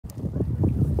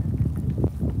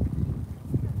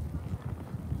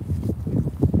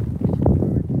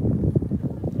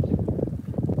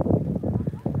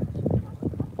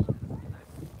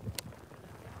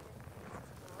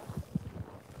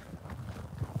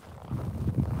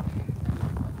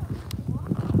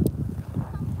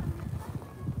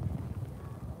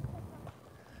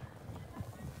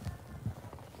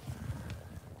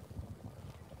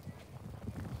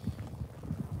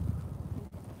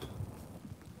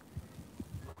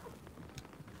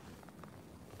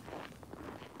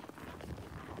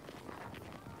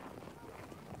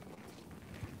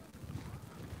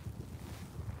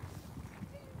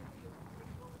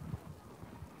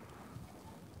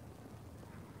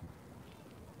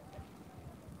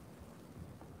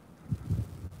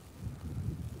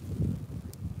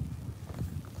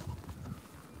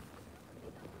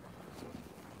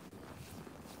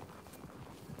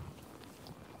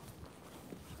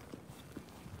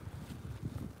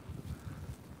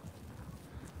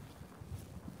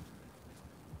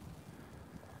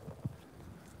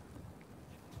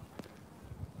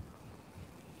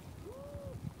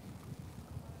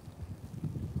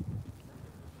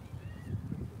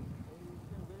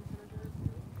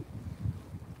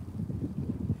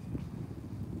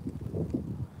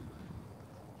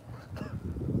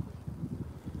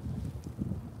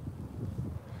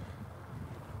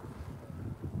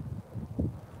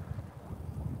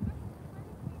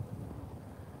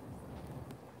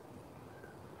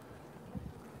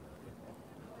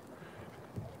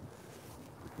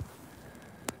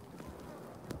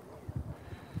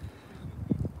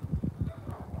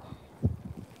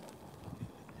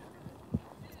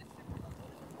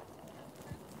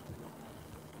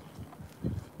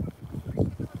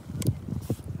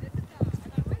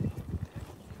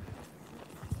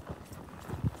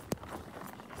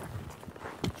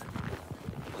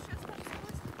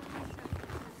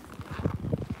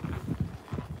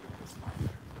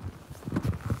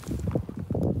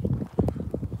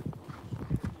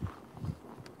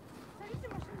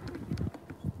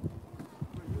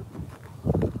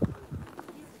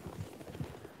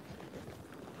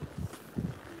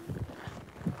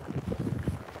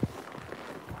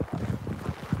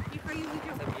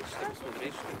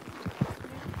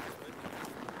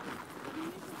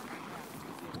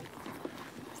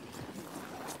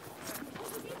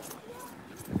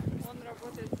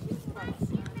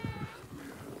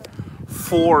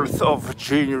4th of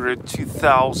January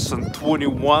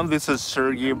 2021. This is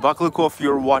Sergey Baklykov.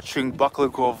 You're watching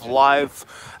Baklykov live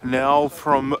now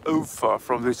from Ufa,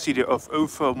 from the city of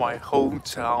Ufa, my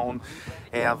hometown,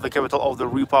 and the capital of the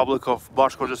Republic of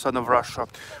Bashkortostan of Russia,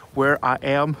 where I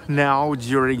am now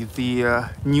during the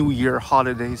New Year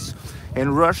holidays.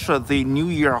 In Russia, the New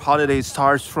Year holiday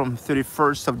starts from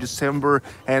 31st of December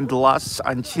and lasts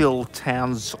until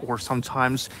 10th or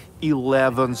sometimes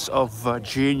 11th of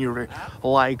January,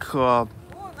 like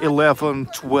 11,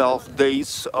 12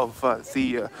 days of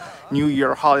the New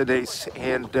Year holidays.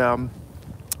 And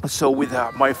so with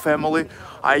my family,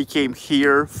 I came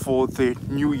here for the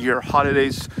New Year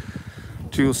holidays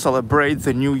to celebrate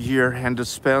the New Year and to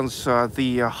spend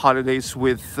the holidays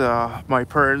with my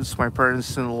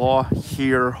parents-in-law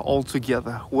here all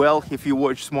together. Well, if you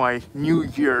watched my New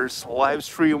Year's live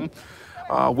stream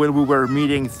when we were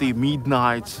meeting the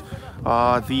midnight,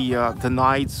 the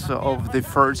nights of the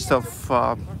 1st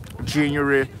of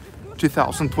January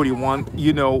 2021,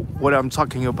 you know what I'm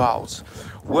talking about.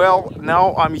 Well,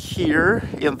 now I'm here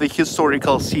in the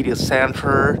historical city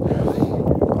center.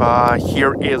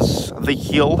 Here is the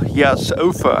hill, yes,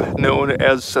 Ufa, known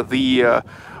as the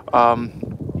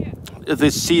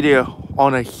city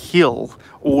on a hill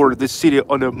or the city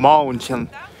on a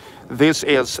mountain. This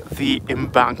is the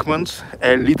embankment,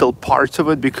 a little part of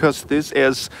it, because this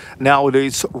is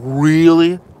nowadays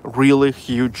really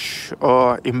huge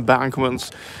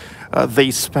embankments. They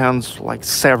spend like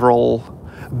several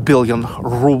billion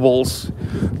rubles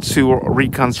to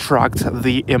reconstruct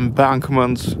the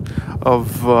embankment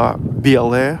of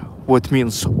Bele, what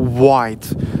means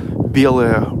white,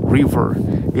 Bele River.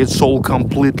 It's all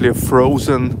completely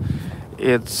frozen.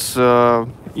 It's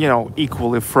you know,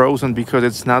 equally frozen, because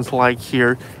it's not like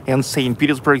here in St.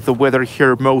 Petersburg. The weather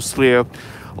here mostly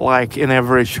like an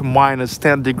average minus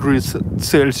 10 degrees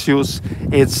Celsius.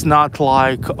 It's not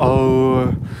like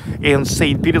in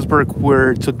St. Petersburg,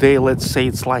 where today, let's say,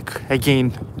 it's like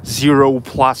again 0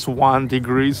 plus 1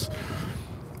 degrees,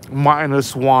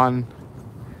 minus 1.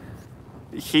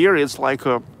 Here it's like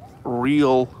a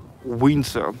real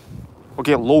winter.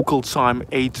 Okay, local time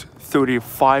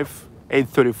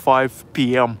 8:35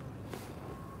 p.m.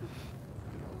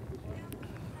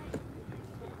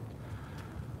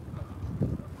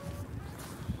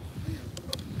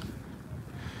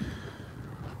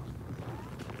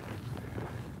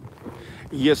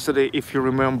 Yesterday, if you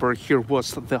remember, here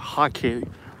was the hockey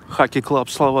club.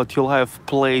 Slavat Yuliaev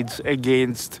played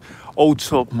against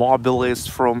automobilists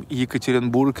from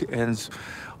Yekaterinburg, and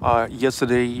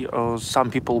yesterday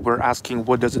some people were asking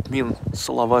what does it mean,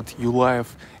 Slavat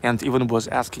Yuliaev, and even was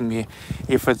asking me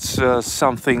if it's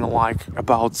something like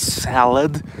about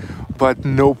salad, but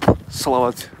nope,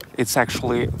 Slavat. It's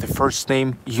actually the first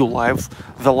name Yuliaev,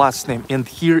 the last name, and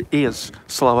here is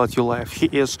Slavat Yuliaev. He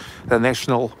is the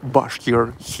national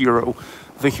Bashkir hero,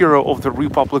 the hero of the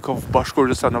Republic of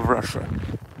Bashkortostan of Russia,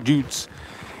 dudes.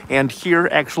 And here,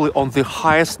 actually, on the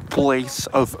highest place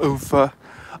of Ufa,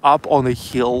 up on a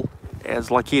hill, is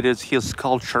located his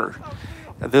sculpture.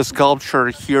 The sculpture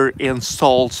here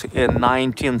installed in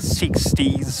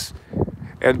 1960s,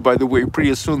 and by the way,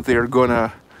 pretty soon they're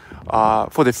gonna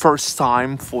for the first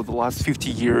time for the last 50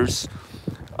 years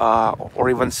or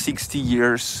even 60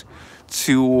 years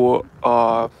to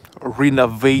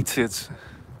renovate it,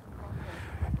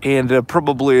 and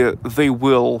probably they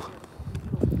will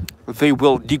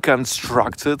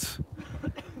deconstruct it,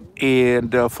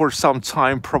 and for some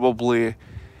time probably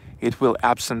it will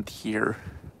absent here,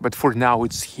 but for now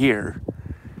it's here.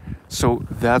 So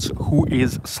that's who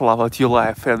is Slavat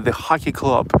Yuliaev, and the hockey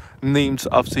club named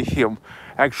after him.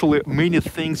 Actually, many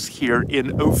things here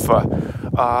in Ufa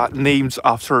named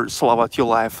after Slavat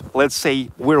Yuliaev. Let's say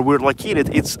where we're located,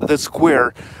 it's the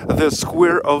square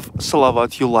of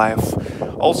Slavat Yuliaev.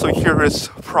 Also, here is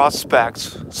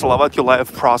Prospect, Slavat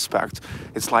Yuliaev Prospect.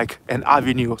 It's like an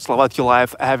avenue, Slavat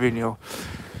Yuliaev Avenue,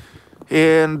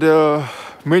 and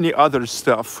many other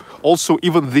stuff. Also,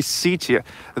 even the city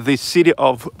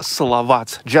of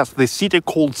Salavat, just the city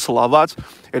called Salavat,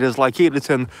 it is located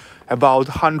in about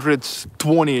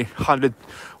 130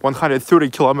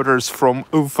 kilometers from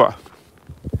Ufa.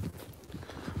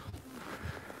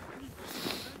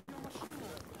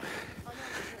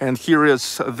 And here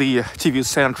is the TV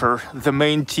center, the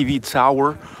main TV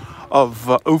tower of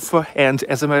Ufa, and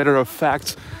as a matter of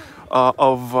fact,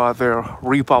 of the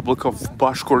Republic of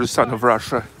Bashkortostan of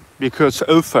Russia, because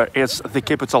Ufa is the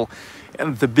capital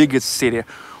and the biggest city.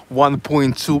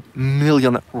 1.2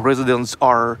 million residents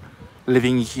are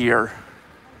living here.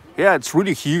 Yeah, it's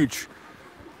really huge.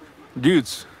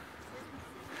 Dudes,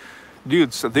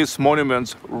 this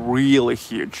monument's really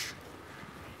huge.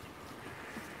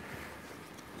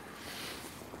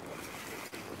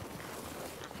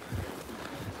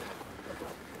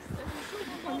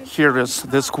 Here is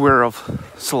the square of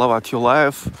Salavat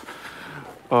Yulayev.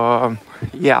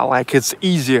 Yeah, like it's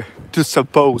easy to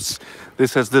suppose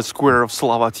this is the square of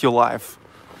Salavat Yulayev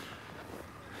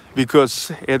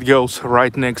because it goes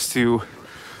right next to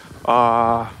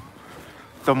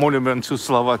the monument to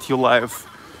Salavat Yulayev.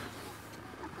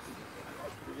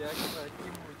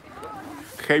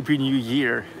 Happy New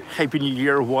Year. Happy New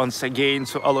Year once again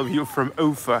to all of you from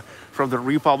Ufa, from the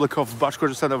Republic of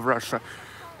Bashkortostan of Russia,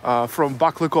 from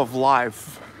Baklykov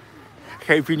Live.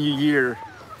 Happy New Year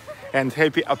and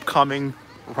happy upcoming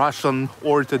Russian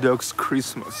Orthodox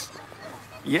Christmas.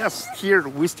 Yes, here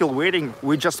we're still waiting.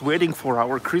 We're just waiting for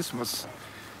our Christmas.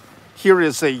 Here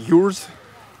is a yurt.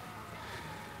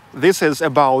 This is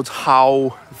about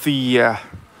how the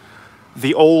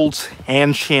old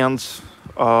ancient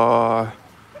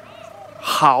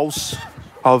house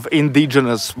of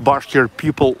indigenous Bashkir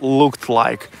people looked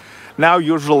like. Now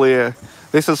usually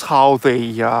this is how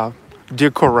they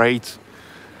decorate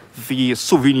the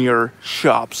souvenir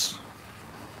shops.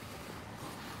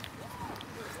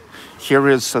 Here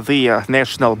is the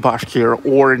national Bashkir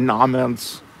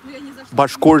ornament.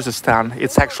 Bashkortostan,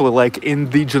 it's actually like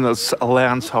indigenous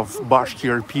lands of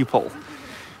Bashkir people.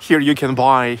 Here you can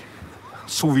buy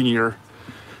souvenir.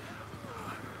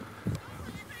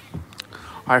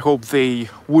 I hope they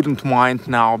wouldn't mind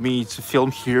now me to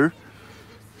film here.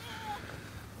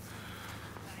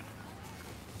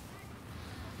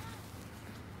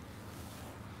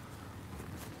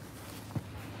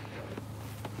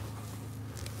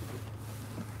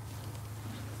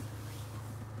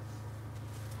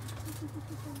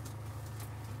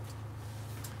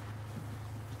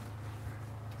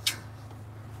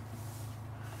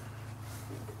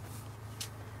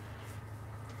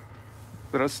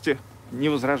 Здравствуйте. Не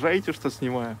возражаете, что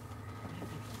снимаю?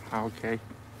 Okay.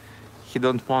 He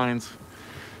don't mind.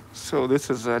 So this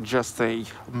is just a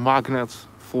magnet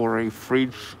for a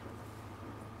fridge.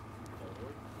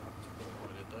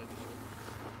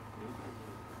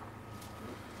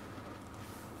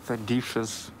 The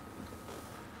dishes.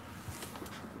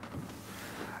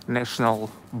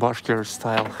 National Bashkir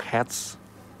style hats.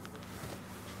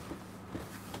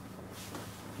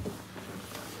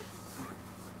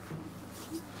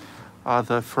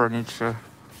 Other furniture,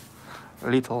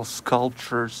 little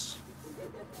sculptures.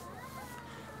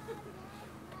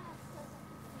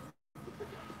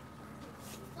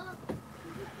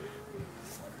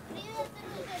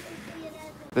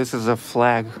 This is a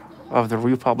flag of the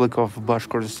Republic of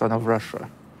Bashkortostan of Russia.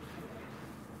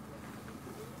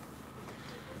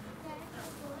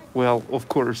 Well, of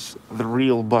course, the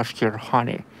real Bashkir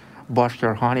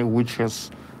honey, which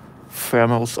is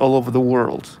famous all over the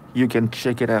world. You can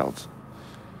check it out.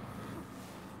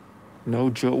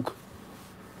 No joke.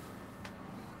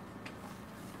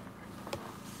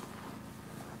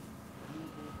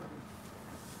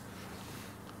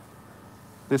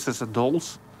 This is a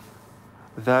dolls.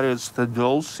 That is the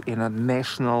dolls in a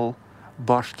national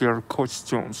Bashkir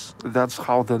costumes. That's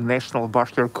how the national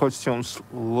Bashkir costumes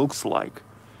looks like.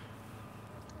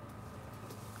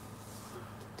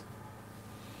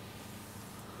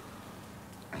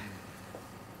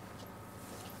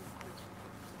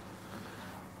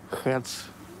 Hats,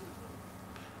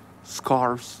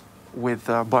 scarves with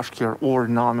Bashkir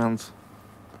ornament.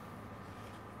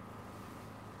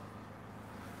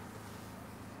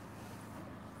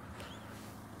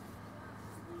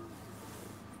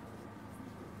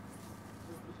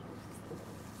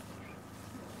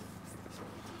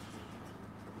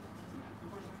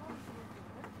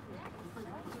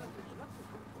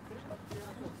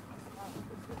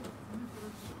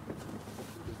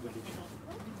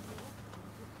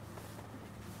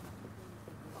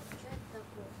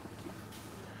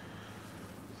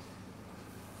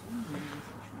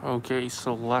 Okay,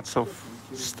 so lots of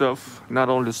stuff, not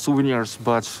only souvenirs,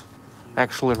 but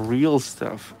actually real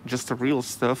stuff, just the real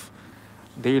stuff,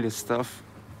 daily stuff.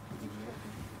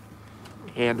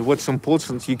 And what's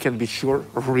important, you can be sure,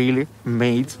 really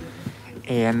made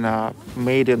and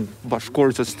made in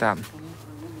Bashkortostan.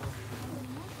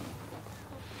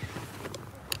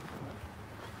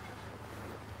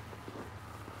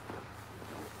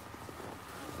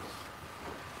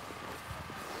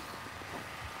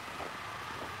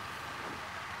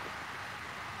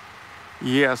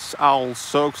 Yes, owl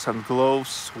socks and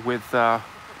gloves with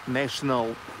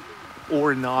national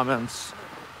ornaments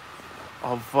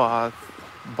of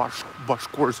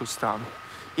Bashkortostan.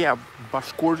 Yeah,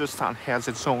 Bashkortostan has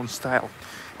its own style.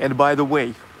 And by the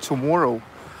way, tomorrow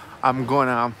I'm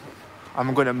gonna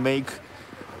make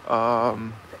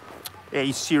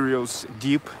a serious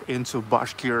deep into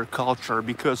Bashkir culture,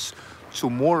 because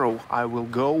tomorrow I will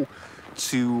go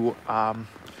to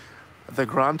the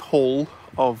Grand Hall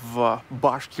of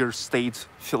Bashkir State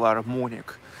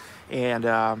Philharmonic, and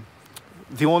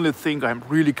the only thing I'm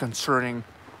really concerning,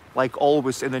 like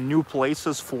always in the new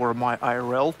places for my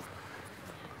IRL,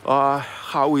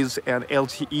 how is an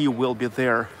LTE will be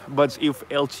there. But if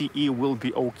LTE will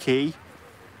be okay,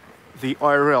 the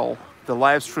IRL, the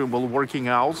live stream will working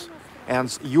out,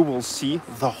 and you will see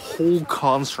the whole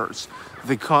concerts,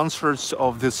 the concerts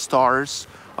of the stars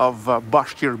of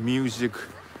Bashkir music,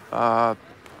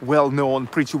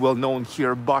 pretty well known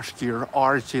here, Bashkir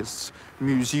artists,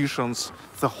 musicians,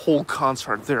 the whole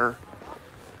concert there.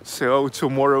 So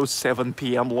tomorrow 7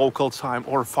 p.m. local time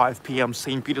or 5 p.m.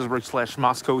 St.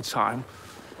 Petersburg/Moscow time.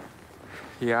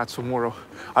 Yeah, tomorrow.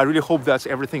 I really hope that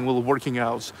everything will working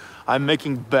out. I'm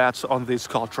making bets on this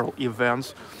cultural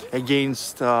event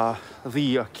against the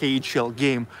KHL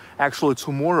game. Actually,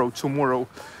 tomorrow,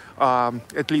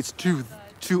 at least two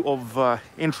of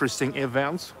interesting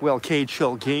events. Well,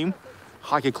 KHL game,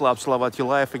 Hockey Club Slovakia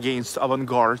Life against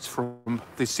Avangard from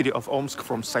the city of Omsk,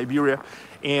 from Siberia,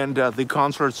 and the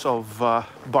concerts of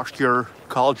Bashkir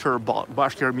culture,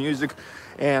 Bashkir music.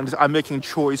 And I'm making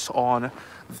choice on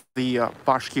the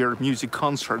Bashkir music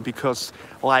concert, because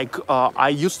I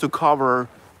used to cover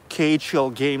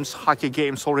KHL games, hockey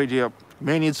games already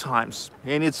many times,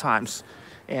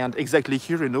 and exactly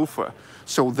here in Ufa.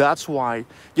 So that's why,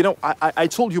 I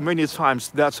told you many times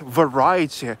that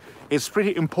variety is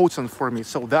pretty important for me.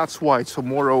 So that's why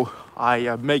tomorrow I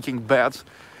am making bets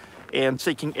and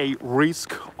taking a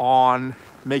risk on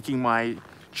making my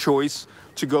choice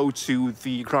to go to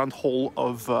the Grand Hall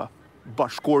of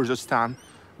Bashkortostan,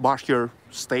 Bashkir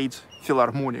State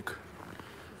Philharmonic.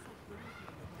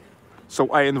 So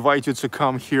I invite you to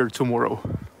come here tomorrow.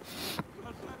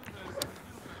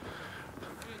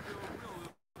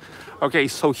 Okay,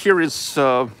 so here is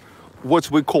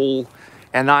what we call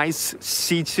a nice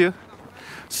city,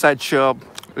 such a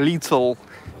little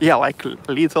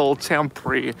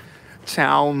temporary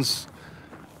towns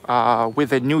with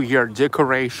the New Year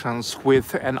decorations,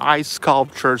 with an ice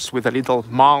sculptures, with a little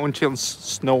mountains,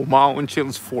 snow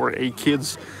mountains for a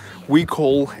kids. We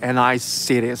call a nice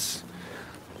cities.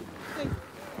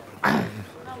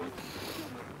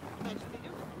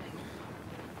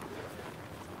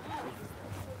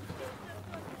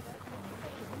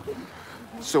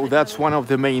 So that's one of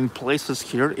the main places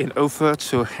here in Ufa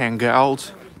to hang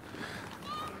out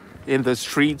in the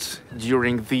streets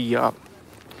during the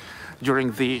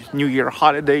New Year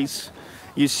holidays.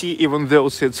 You see, even though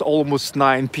it's almost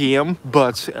 9 p.m.,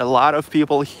 but a lot of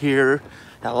people here,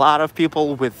 a lot of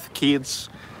people with kids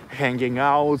hanging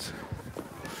out.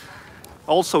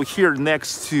 Also here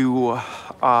next to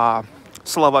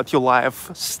Slovakia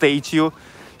Life statue,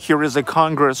 here is a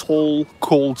Congress Hall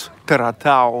called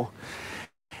Teratau.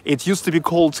 It used to be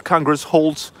called Congress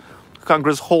Hall,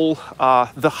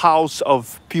 the House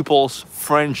of People's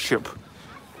Friendship.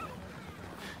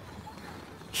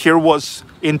 Here was,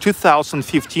 in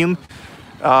 2015,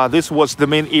 this was the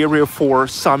main area for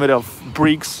Summit of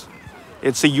BRICS.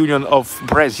 It's a union of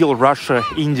Brazil, Russia,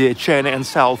 India, China, and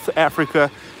South Africa.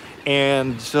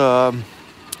 And SCO,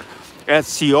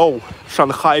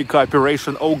 Shanghai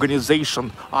Cooperation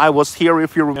Organization. I was here,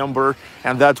 if you remember,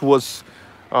 and that was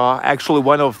actually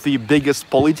one of the biggest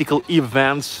political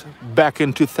events back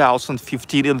in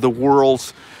 2015 in the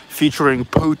world, featuring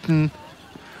Putin.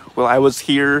 Well, I was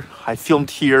here, I filmed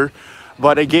here,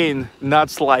 but again,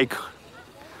 not like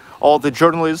all the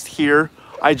journalists here.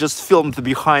 I just filmed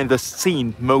behind the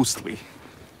scene mostly.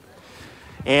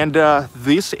 And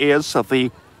this is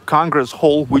the Congress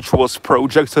Hall, which was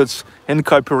projected in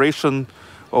cooperation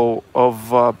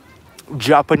of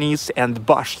Japanese and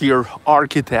Bashkir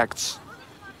architects.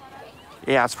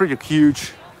 Yeah, it's pretty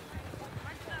huge.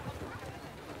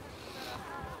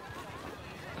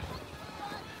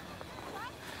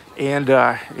 And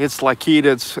it's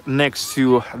located next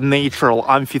to natural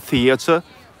amphitheater.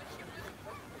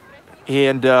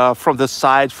 And from the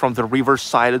side, from the river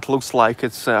side, it looks like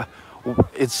it's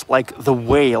like the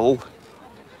whale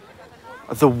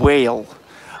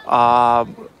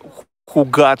who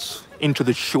got into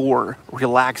the shore,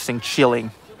 relaxing,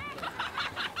 chilling.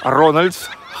 Ronald,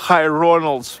 hi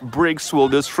Ronald, BRICS will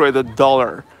destroy the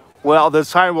dollar. Well, the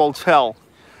time will tell.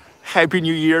 Happy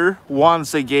New Year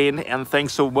once again, and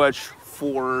thanks so much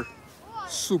for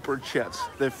super chat.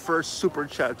 The first super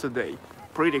chat today.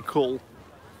 Pretty cool.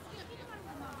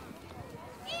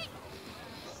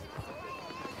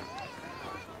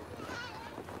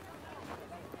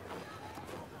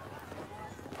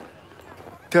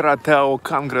 Teratao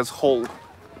Congress Hall.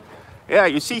 Yeah,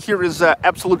 you see here is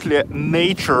absolutely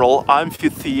natural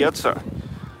amphitheater.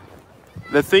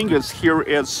 The thing is here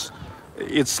is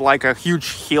it's like a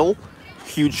huge hill,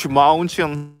 huge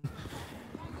mountain,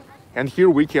 and here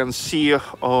we can see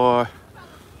the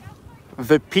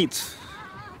pit,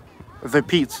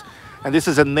 and this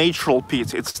is a natural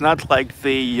pit. It's not like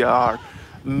they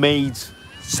made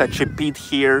such a pit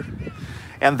here.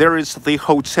 And there is the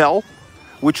hotel,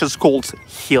 which is called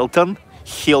Hilton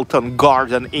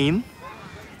Garden Inn,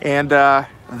 and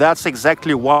that's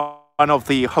exactly one of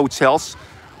the hotels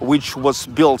which was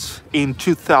built in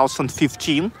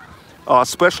 2015,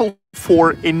 special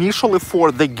for initially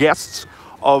for the guests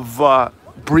of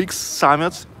BRICS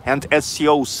Summit and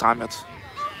SCO Summit.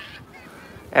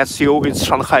 SCO is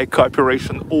Shanghai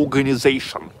Cooperation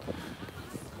Organization.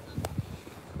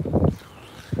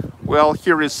 Well,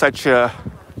 here is such a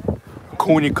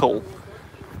conical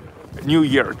New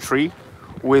Year tree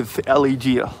with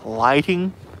LED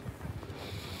lighting.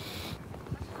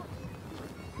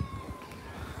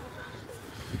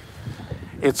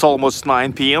 It's almost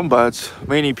 9 p.m. but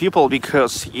many people,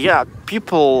 because yeah,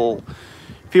 people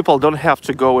don't have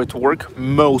to go at work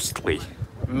mostly.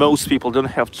 Most people don't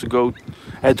have to go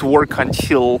at work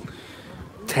until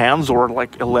 10th or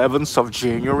like 11th of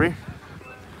January.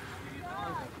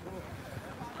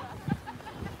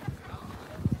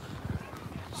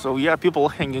 So yeah, people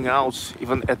hanging out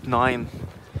even at 9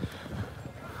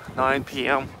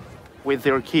 p.m. with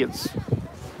their kids.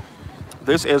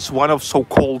 This is one of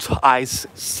so-called ice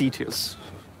cities.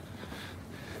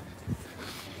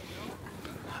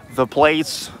 The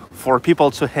place for people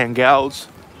to hang out,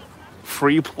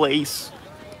 free place.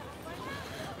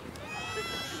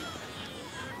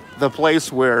 The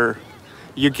place where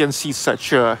you can see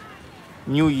such a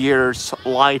New Year's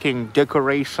lighting,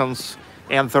 decorations,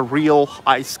 and the real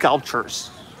ice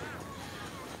sculptures.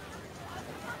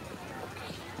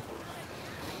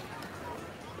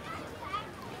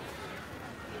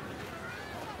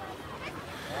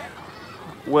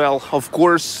 Well, of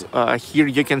course, here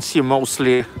you can see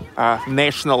mostly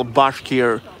national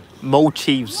Bashkir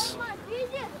motifs.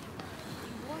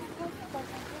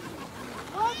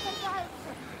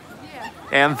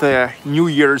 And the New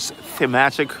Year's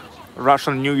thematic,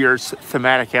 Russian New Year's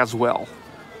thematic as well.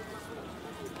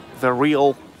 The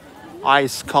real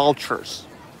ice sculptures.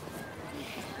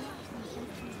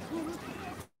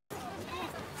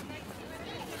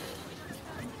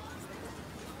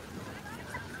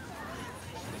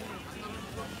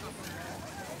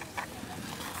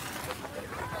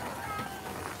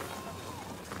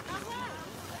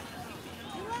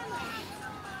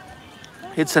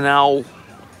 It's an owl,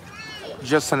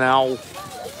 just an owl.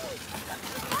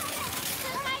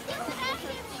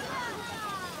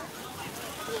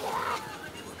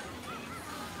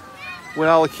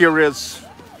 Well, here is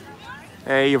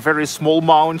a very small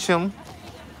mountain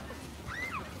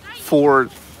for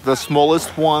the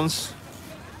smallest ones,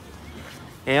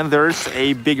 and there's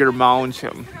a bigger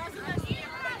mountain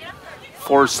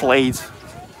for sleighs.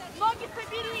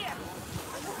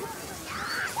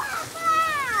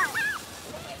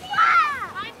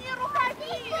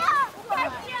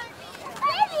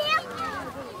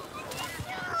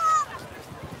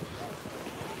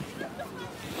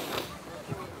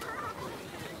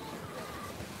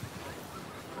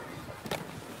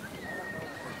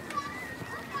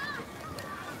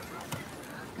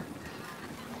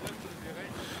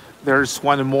 There's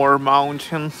one more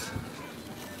mountain.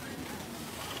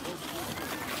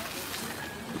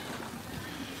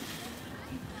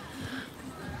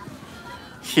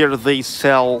 Here they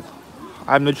sell,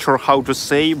 I'm not sure how to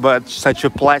say, but such a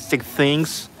plastic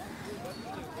things.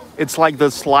 It's like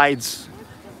the slides,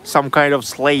 some kind of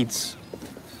slates.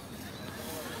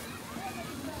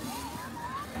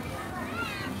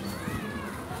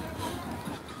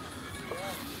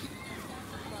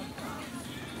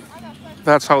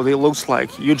 That's how they looks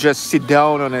like. You just sit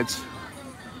down on it.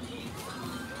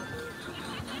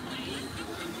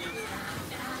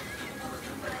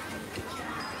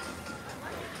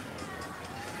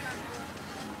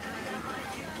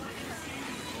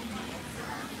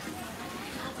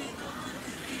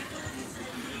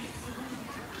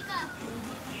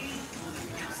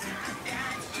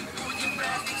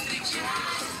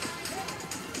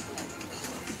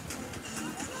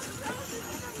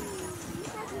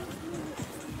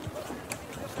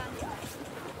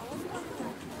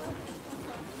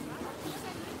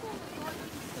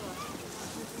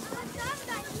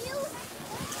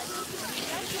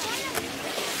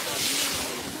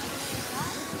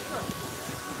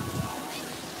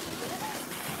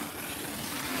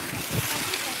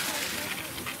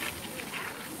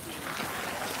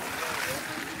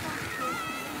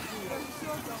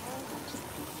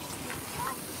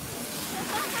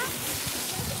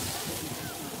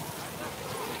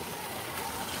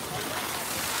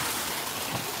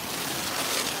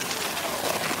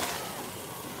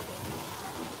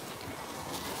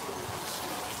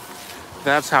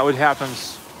 That's how it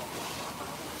happens.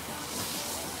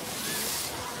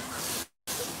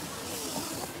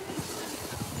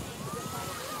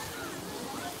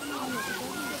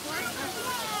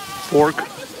 Pork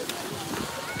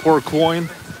loin.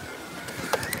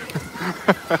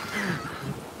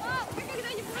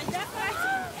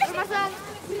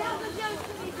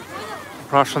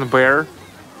 Russian bear.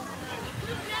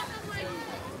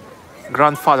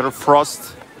 Grandfather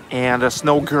Frost and a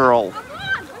snow girl.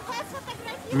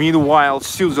 Meanwhile,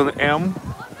 Susan M.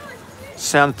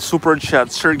 sent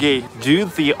Superchat. Sergey, do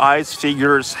the ice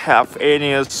figures have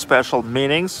any special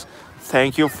meanings?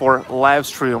 Thank you for live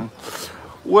stream.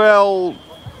 Well,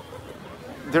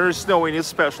 there is no any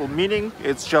special meaning.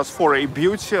 It's just for a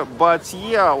beauty. But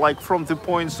yeah, like from the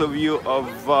points of view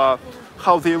of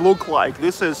how they look like,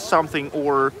 this is something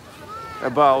or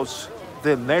about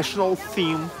the national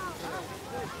theme,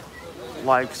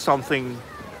 like something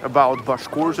about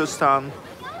Bashkortostan,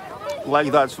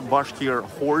 like that's Bashkir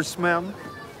horseman,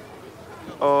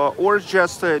 or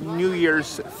just a New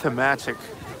Year's thematic.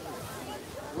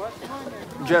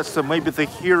 Just maybe the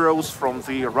heroes from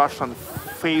the Russian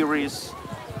fairy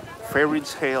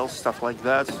tales, stuff like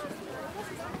that.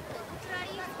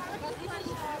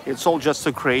 It's all just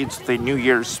to create the New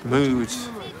Year's mood.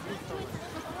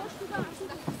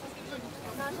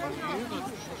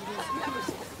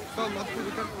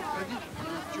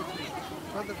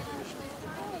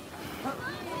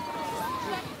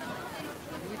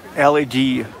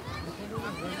 LED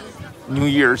New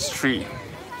Year's tree.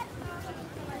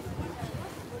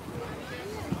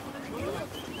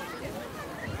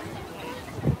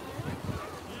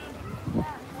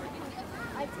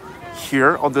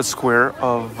 Here on the square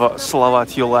of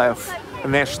Salavat Yulayev, a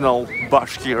national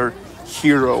Bashkir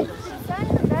hero.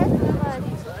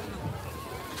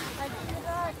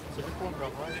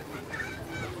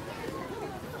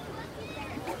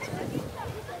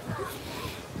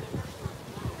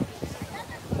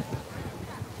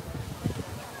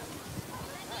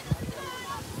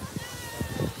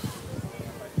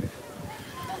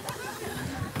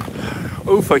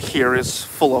 Ufa here is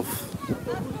full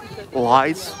of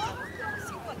lights.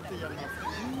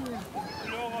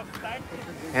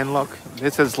 And look,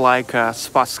 this is like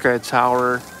Spasskaya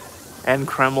Tower and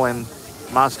Kremlin,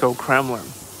 Moscow Kremlin,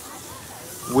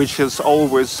 which is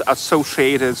always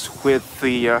associated with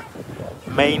the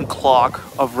main clock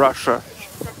of Russia.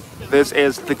 This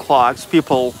is the clocks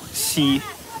people see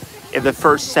in the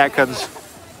first seconds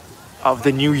of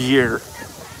the new year.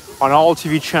 On all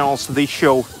TV channels they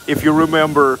show, if you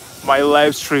remember my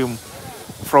live stream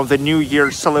from the New Year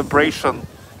celebration,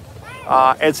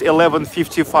 it's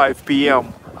 11:55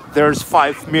 p.m. There's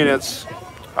 5 minutes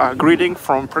greeting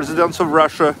from presidents of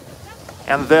Russia,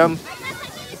 and then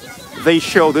they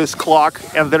show this clock,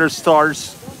 and there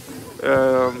starts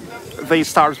they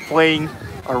start playing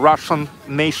a Russian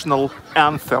national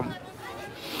anthem.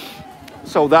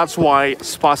 So that's why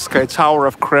Spasskaya Tower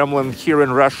of Kremlin here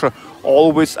in Russia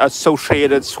always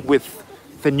associated with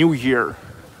the New Year.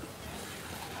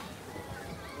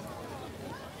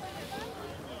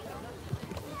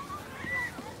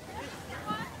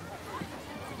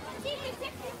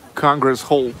 Congress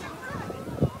Hall.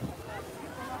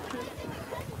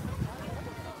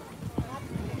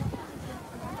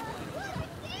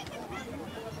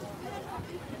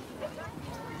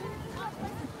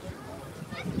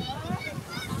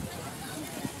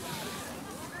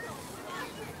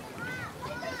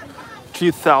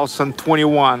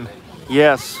 (2021).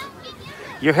 Yes,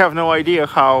 you have no idea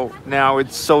how now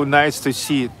it's so nice to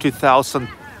see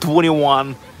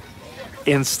 2021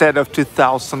 instead of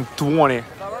 2020,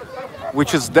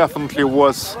 which is definitely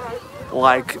was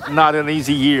like not an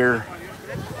easy year.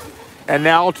 And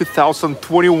now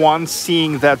 2021,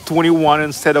 seeing that 21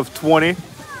 instead of 20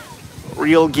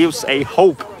 real gives a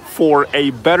hope for a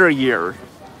better year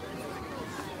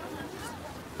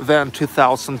than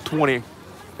 2020.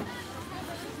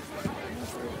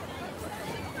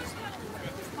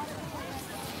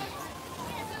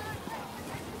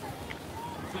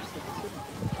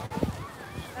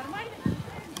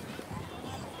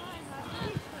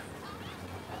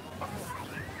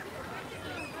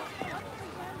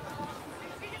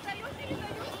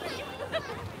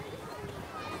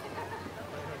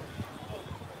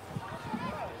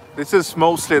 This is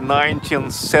mostly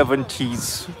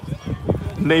 1970s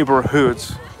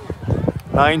neighborhoods,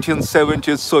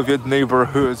 1970s Soviet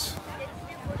neighborhoods.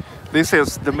 This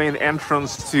is the main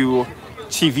entrance to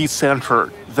TV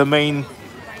center, the main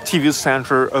TV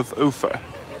center of Ufa.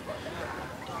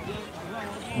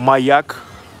 Mayak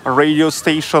radio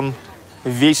station,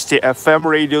 Vesti FM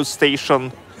radio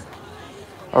station,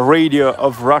 a radio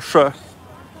of Russia,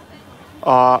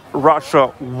 Russia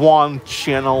 1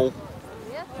 channel,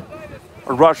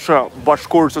 Russia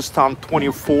Bashkortostan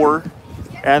 24,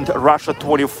 and Russia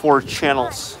 24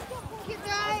 channels.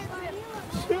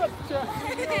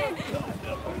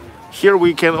 Here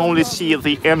we can only see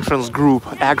the entrance group.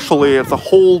 Actually, the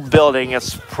whole building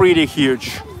is pretty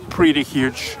huge, pretty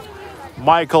huge.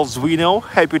 Michael Zwino,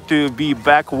 happy to be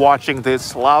back watching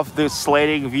this. Love this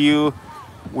sliding view.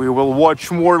 We will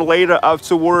watch more later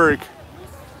after work.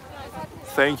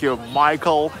 Thank you,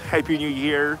 Michael. Happy New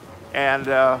Year. And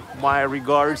my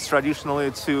regards traditionally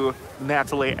to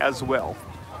Natalie as well.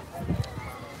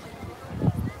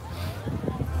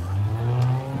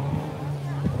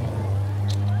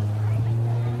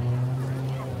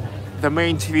 The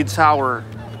main TV tower.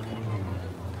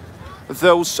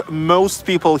 Those most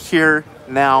people here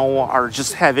now are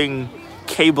just having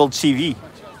cable TV.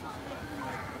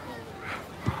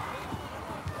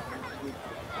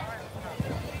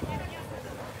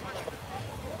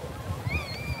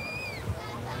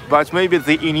 But maybe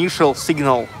the initial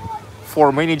signal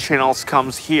for many channels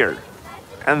comes here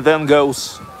and then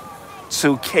goes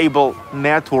to cable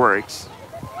networks.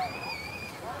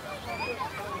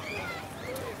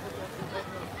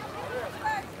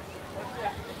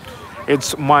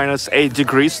 It's -8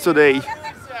 degrees today.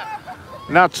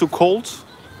 Not too cold.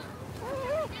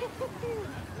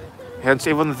 And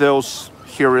even though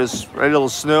here is a little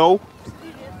snow,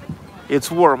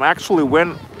 it's warm. Actually,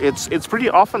 when it's pretty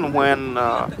often when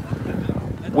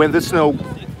the snow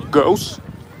goes,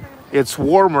 it's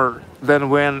warmer than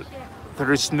when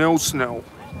there is no snow.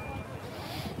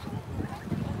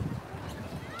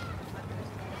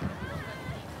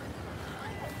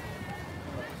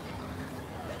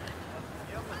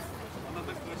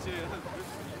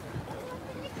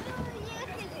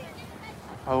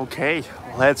 Okay,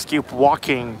 let's keep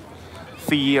walking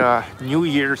the New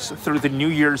Year's through the New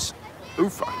Year's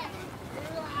Ufa.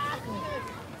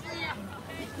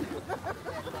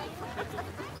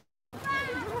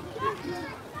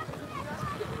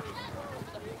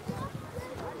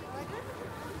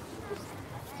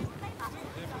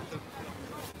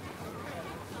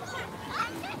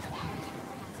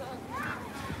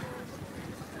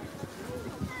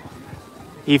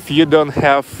 If you don't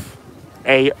have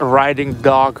a riding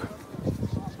dog,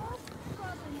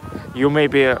 you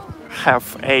maybe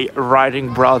have a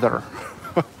riding brother.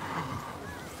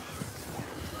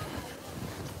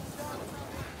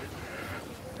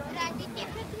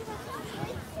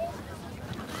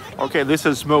 Okay, this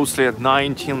is mostly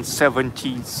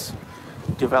 1970s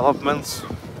developments.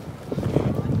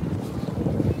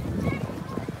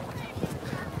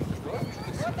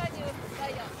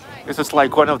 This is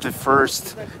like one of the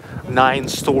first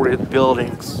 9-storied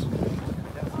buildings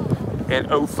in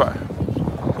Ufa.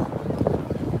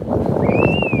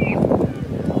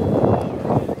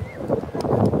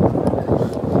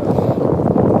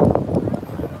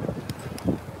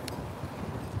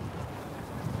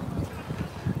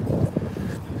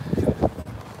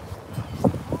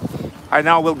 I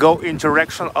now will go in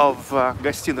direction of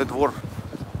Гостиный двор,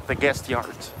 the guest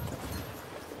yard.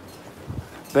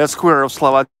 The square of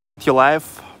Slovakia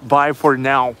life. Bye for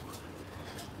now.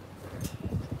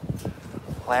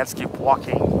 Let's keep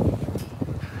walking.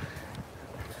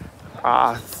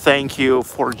 Thank you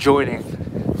for joining.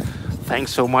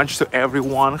 Thanks so much to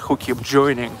everyone who keep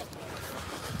joining.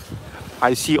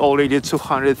 I see already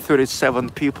 237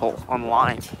 people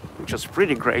online, which is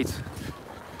pretty great.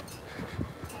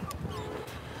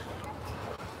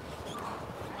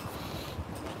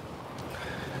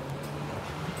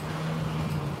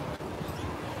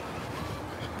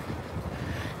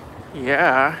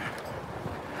 Yeah,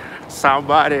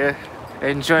 somebody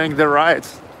enjoying the ride.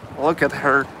 Look at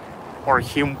her or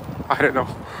him, I don't know.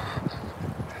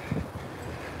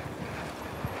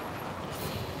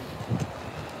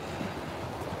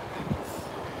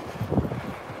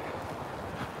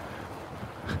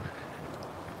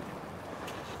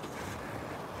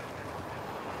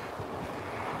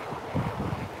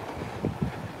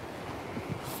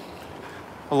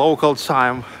 Local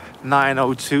time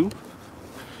 9:02.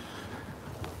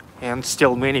 And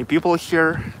still many people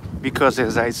here because,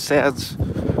 as I said,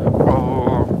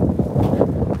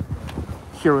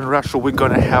 here in Russia we're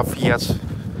gonna have yet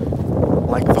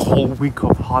like the whole week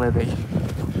of holiday.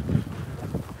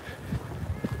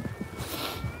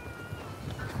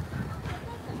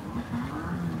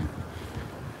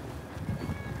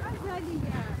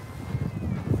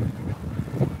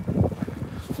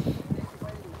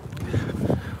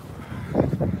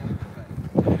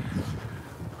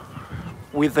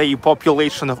 With a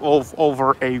population of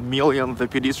over 1 million, the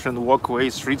pedestrian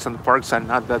walkways, streets and parks are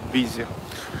not that busy.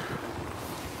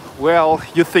 Well,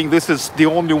 you think this is the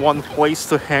only one place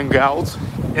to hang out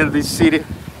in this city?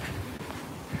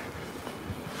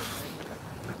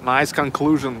 Nice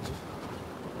conclusion.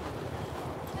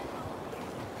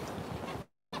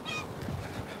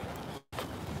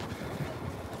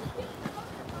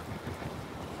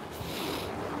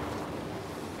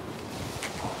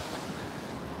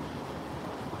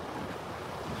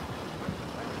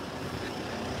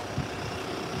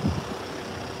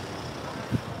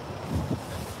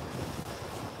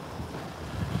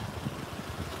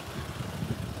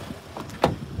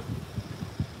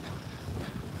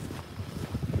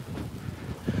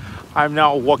 I'm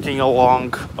now walking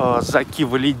along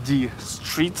Zakivlidi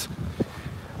Street.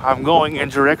 I'm going in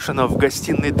direction of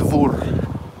Гостиный двор,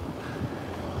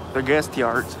 the guest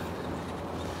yard.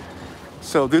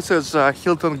 So this is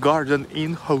Hilton Garden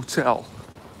Inn Hotel.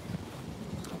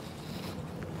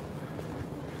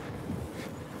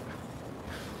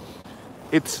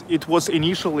 It was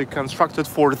initially constructed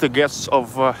for the guests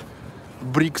of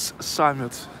BRICS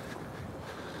Summit.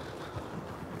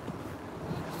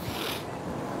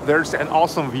 There's an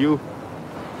awesome view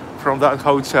from that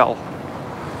hotel.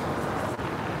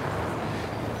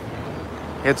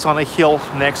 It's on a hill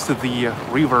next to the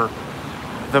river,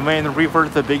 the main river,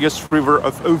 the biggest river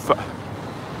of Ufa.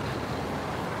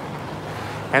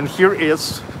 And here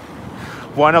is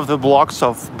one of the blocks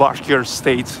of Bashkir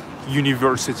State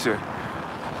University.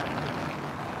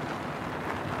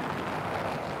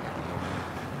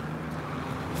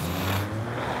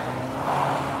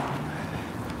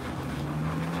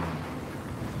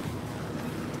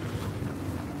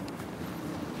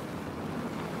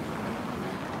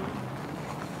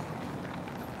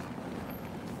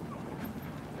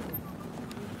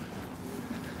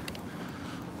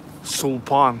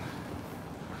 Sulpan,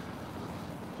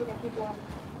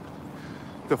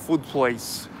 the food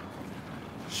place,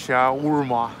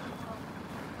 shawarma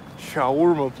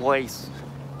place.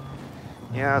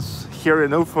 Yes, here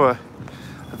in Ufa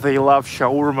they love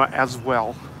shawarma as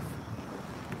well.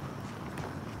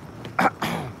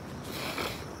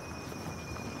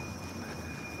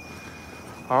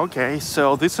 Okay,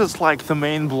 so this is like the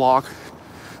main block,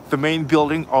 the main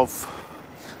building of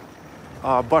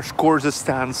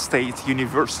Bashkortostan State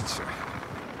University.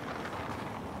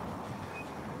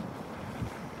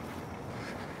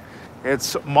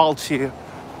 It's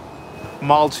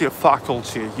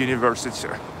multi-faculty university.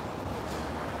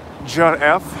 John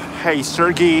F. Hey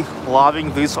Sergey,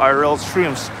 loving these IRL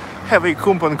streams. Have a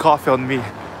kumpan coffee on me.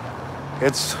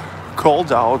 It's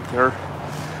cold out there.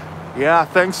 Yeah,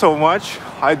 thanks so much.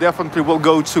 I definitely will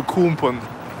go to kumpan.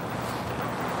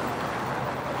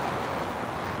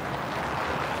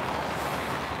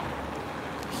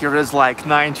 Here is like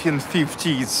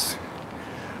 1950s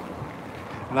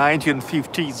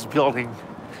building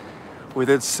with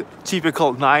its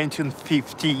typical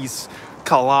 1950s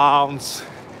columns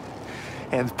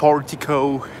and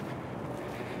portico.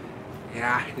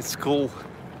 Yeah, it's cool.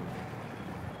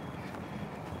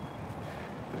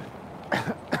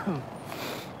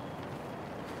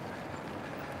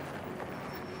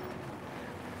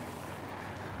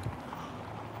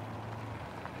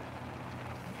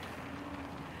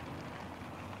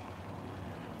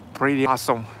 Pretty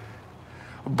awesome.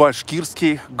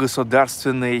 Башкирский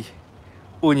государственный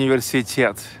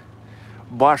университет.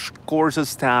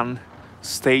 Bashkortostan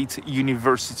State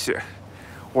University.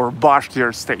 Or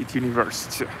Bashkir State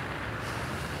University.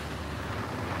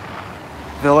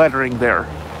 The lettering there.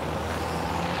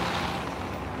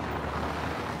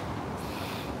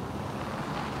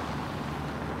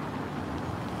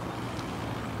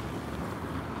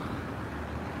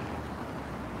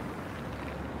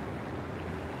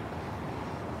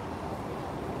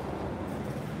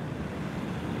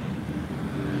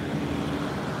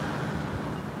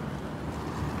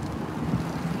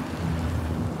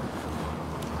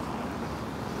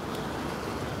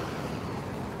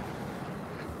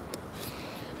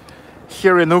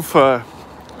 Here in Ufa,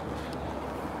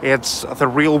 it's the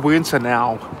real winter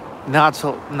now, not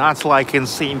like in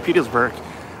St. Petersburg,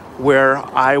 where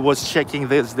I was checking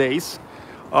these days.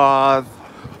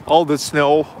 All the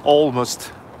snow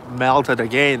almost melted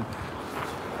again,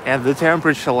 and the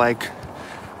temperature like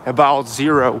about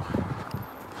zero,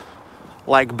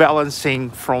 like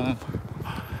balancing from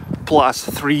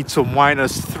 +3 to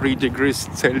 -3 degrees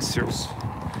Celsius.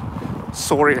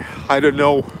 Sorry, I don't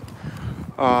know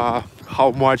how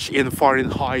much in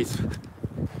Fahrenheit.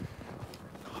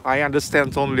 I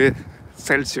understand only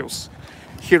Celsius.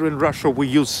 Here in Russia we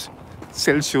use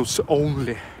Celsius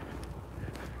only.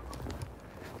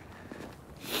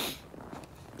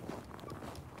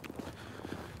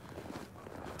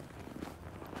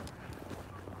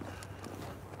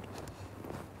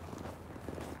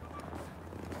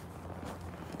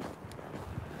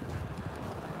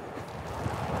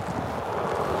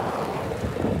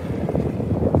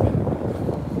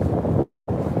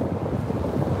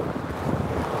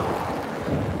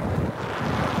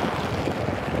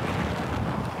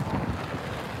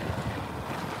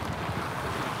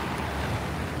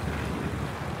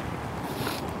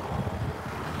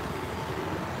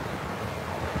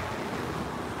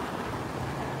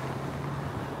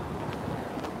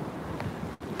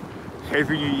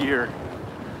 Happy New Year.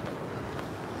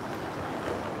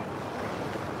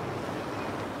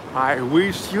 I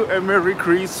wish you a Merry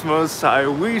Christmas. I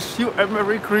wish you a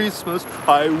Merry Christmas.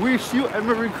 I wish you a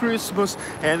Merry Christmas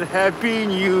and Happy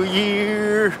New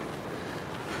Year.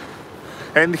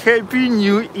 And Happy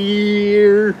New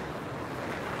Year.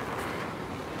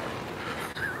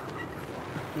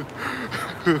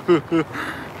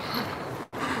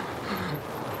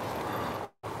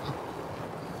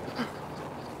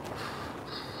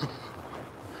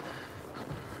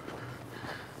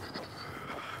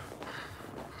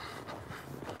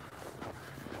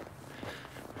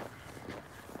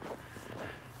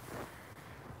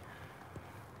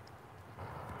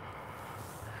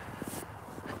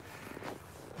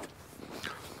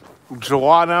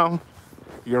 Joanna,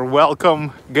 you're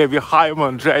welcome. Gabby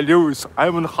Hyman, Jay Lewis,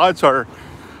 Ivan Hutter.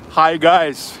 Hi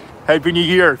guys, Happy New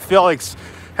Year. Felix,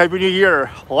 Happy New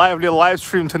Year. Lively live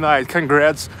stream tonight.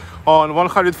 Congrats on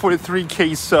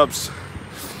 143k subs.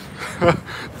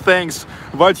 Thanks.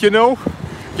 But you know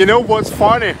what's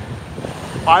funny?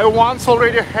 I once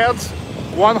already had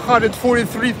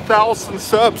 143,000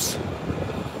 subs.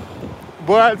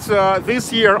 But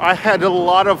this year I had a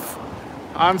lot of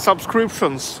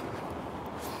unsubscriptions.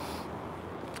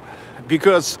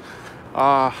 Because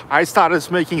I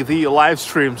started making the live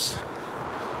streams.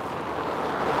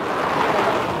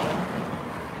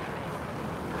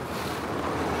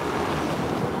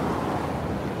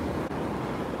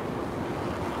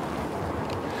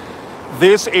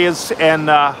 This is an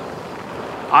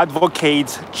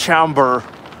advocate chamber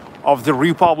of the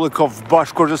Republic of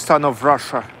Bashkortostan of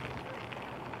Russia.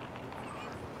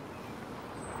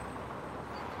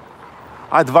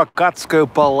 Advokatskaya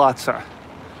palata.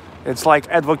 It's like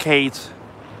advocate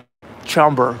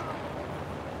chamber.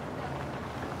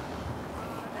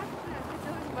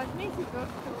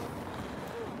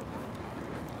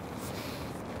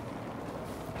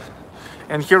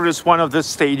 And here is one of the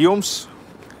stadiums.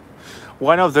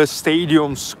 One of the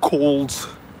stadiums called,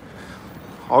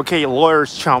 okay,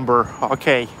 lawyers chamber.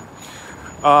 Okay.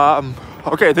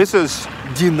 Okay, this is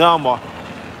Dynamo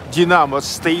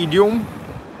Stadium.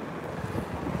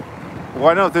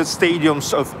 One of the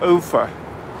stadiums of Ufa.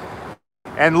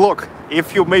 And look,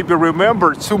 if you maybe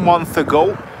remember 2 months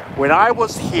ago, when I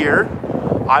was here,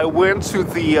 I went to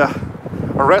the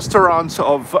restaurant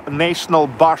of national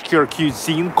Bashkir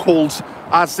cuisine called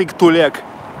Azik Tulek.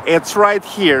 It's right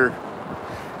here.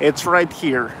 It's right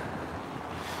here.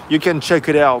 You can check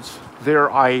it out.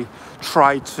 There I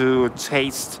try to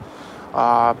taste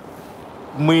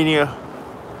many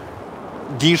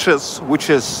dishes which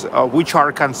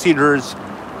are considered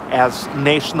as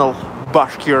national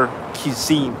Bashkir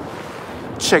cuisine.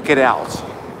 Check it out.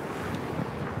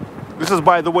 This is,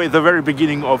 by the way, the very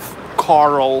beginning of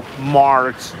Karl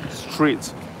Marx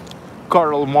Street.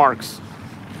 Karl Marx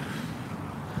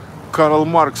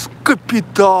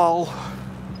Capital.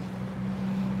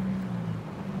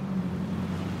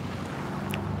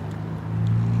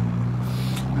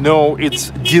 No,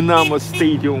 it's Dynamo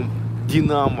Stadium.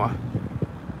 Dynamo.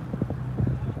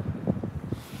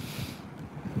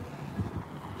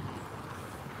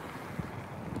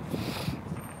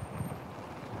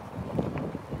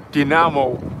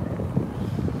 Dynamo.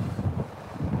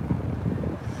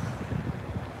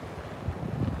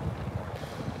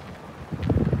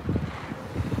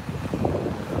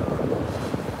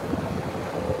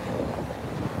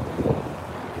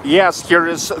 Yes, here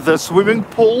is the swimming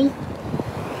pool,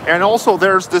 and also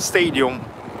there's the stadium.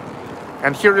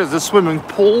 And here is the swimming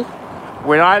pool.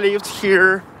 When I lived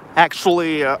here,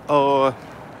 actually,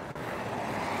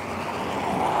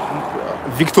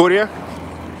 Victoria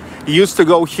used to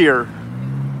go here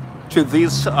to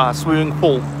this swimming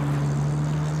pool.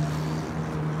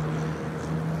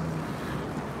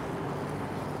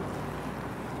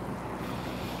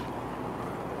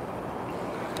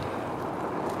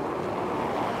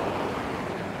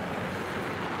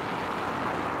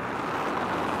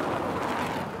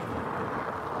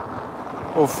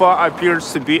 Ufa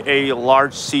appears to be a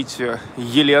large city.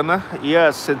 Yelena,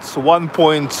 yes, it's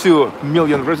 1.2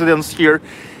 million residents here.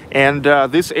 And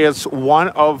this is one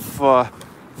of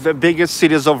the biggest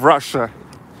cities of Russia.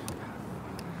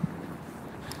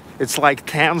 It's like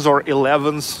 10s or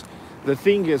 11s. The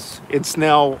thing is, it's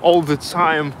now all the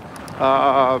time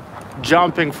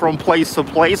jumping from place to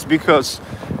place because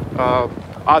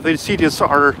other cities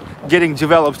are getting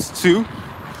developed too.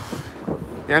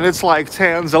 And it's like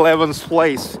 10s, 11s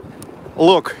place.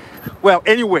 Look, well,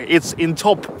 anyway, it's in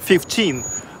top 15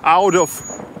 out of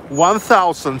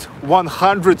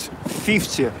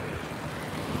 1,150.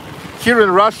 Here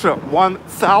in Russia,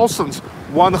 1,000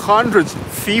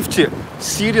 150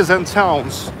 cities and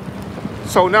towns.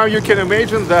 So now you can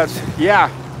imagine that, yeah,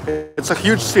 it's a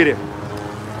huge city.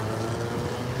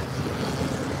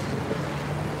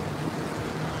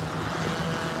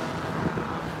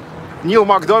 Neil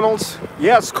McDonald's,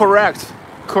 yes, correct.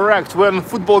 When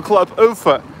Football Club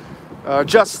Ufa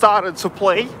just started to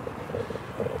play,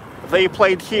 they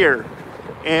played here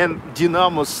in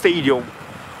Dynamo Stadium.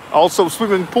 Also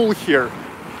swimming pool here.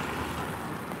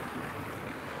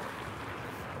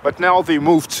 But now they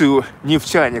moved to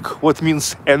Neftenik, what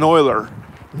means an oiler,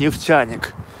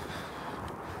 Neftenik.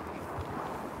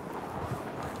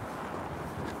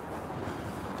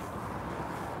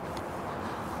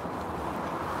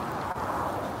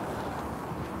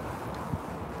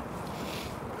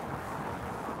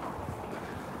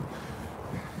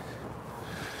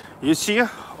 You see,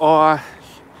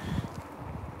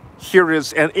 here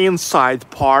is an inside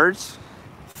part.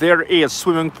 There is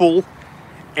swimming pool,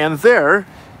 and there,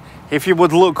 if you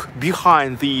would look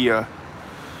behind the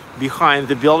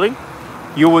building,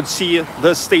 you would see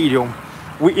the stadium.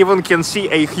 We even can see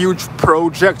a huge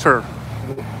projectors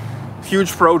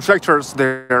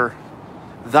there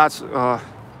that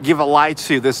give a light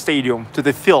to the stadium, to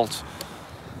the field.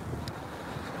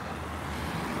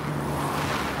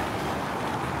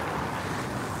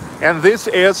 And this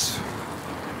is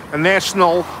a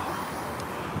National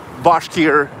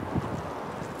Bashkir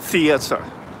Theater.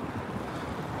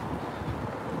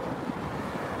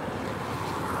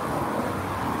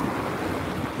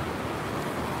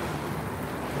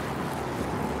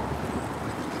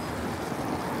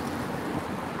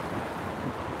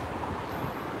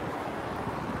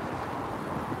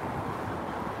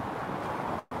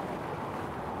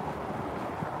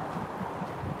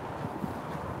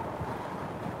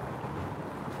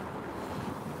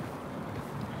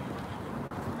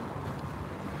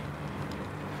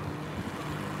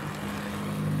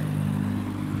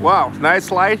 Wow,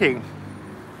 nice lighting.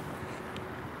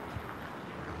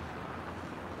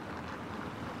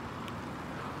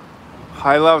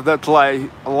 I love that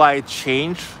light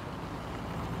change.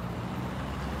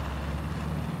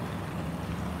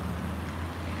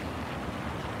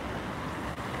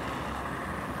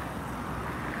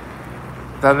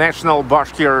 The National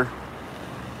Bashkir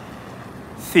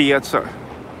Theater.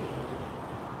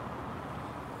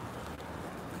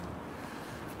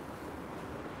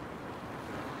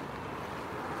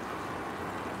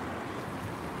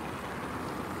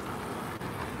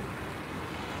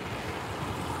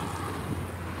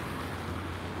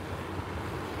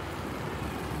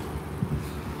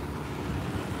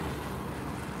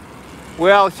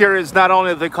 Well, here is not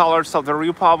only the colors of the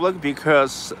Republic,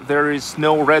 because there is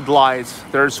no red light.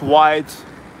 There's white,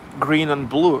 green, and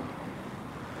blue.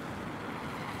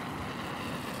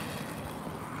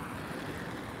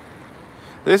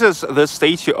 This is the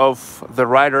statue of the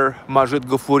writer Majid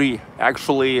Ghafouri.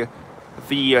 Actually,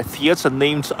 the theater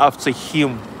named after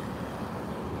him.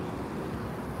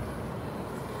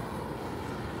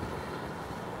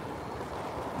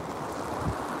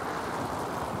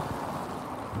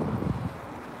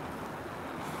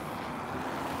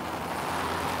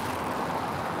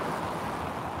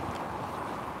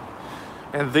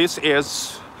 And this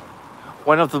is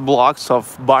one of the blocks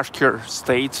of Bashkir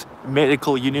State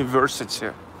Medical University.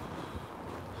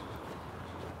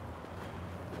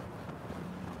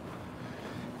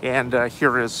 And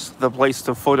here is the place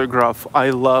to photograph.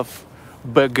 I love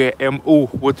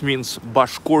BGMU, what means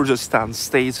Bashkortostan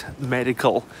State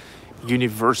Medical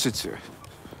University.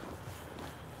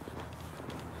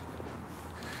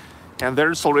 And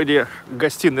there's already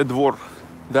Гостиный двор.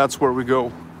 That's where we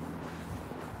go.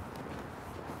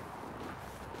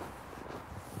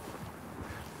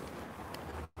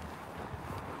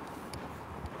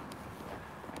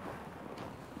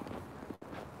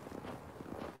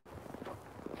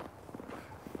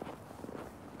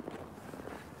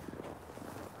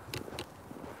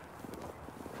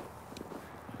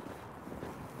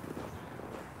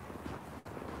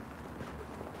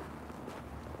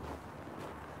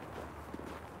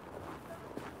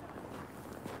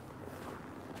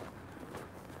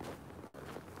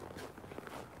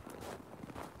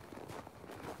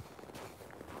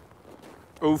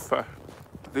 Ufa,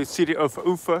 the city of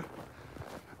Ufa,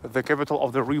 the capital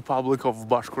of the Republic of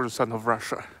Bashkortostan of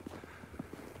Russia.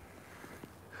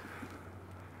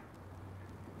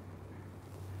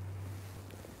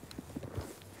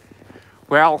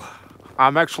 Well,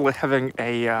 I'm actually having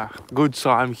a good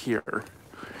time here.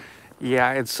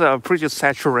 Yeah, it's a pretty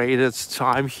saturated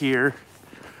time here.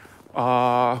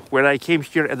 when I came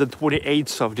here at the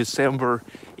 28th of December,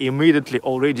 immediately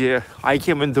already, I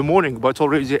came in the morning, but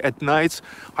already at night,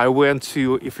 I went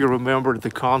to, if you remember,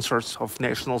 the concerts of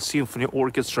National Symphony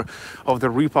Orchestra of the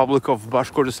Republic of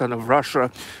Bashkortostan of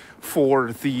Russia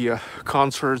for the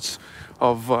concerts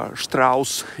of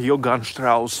Strauss, Johann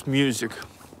Strauss music.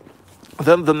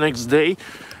 Then the next day,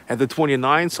 at the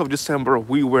 29th of December,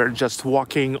 we were just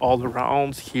walking all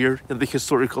around here in the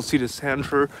historical city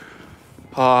center.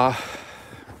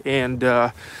 And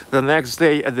the next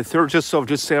day, at the 30th of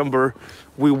December,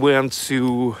 we went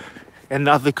to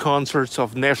another concert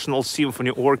of National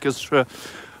Symphony Orchestra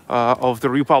of the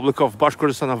Republic of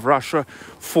Bashkortostan of Russia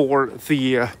for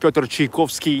the Pyotr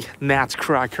Tchaikovsky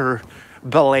Nutcracker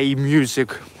ballet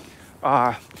music.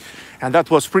 And that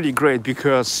was pretty great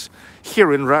because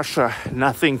here in Russia,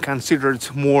 nothing considered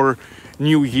more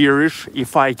New Yearish,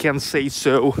 if I can say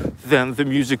so, than the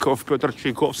music of Pyotr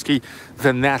Tchaikovsky,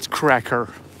 the Nutcracker.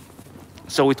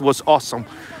 So it was awesome.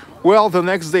 Well, the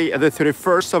next day, at the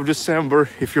 31st of December,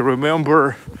 if you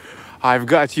remember, I've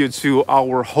got you to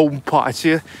our home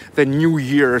party, the New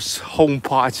Year's home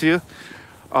party.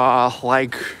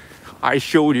 Like I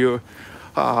showed you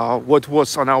what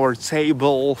was on our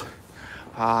table,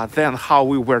 then how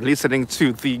we were listening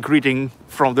to the greeting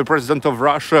from the President of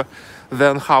Russia,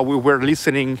 then how we were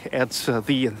listening at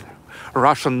the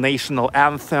Russian national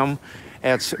anthem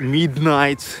at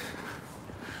midnight,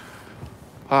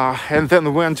 and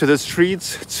then went to the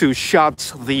streets to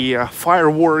shut the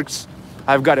fireworks.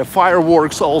 I've got a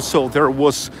fireworks also. There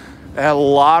was a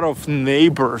lot of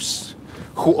neighbors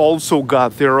who also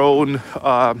got their own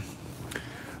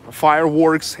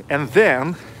fireworks, and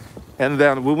then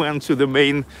we went to the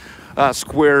main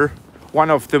square, one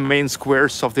of the main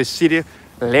squares of the city,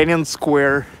 Lenin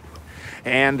Square,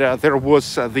 and there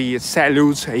was the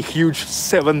salute, a huge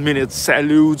 7-minute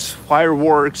salute,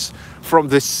 fireworks from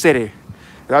the city.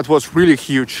 That was really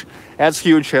huge, as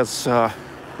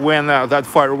when that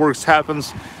fireworks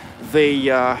happens,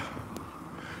 they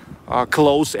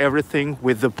close everything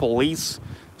with the police,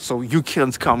 so you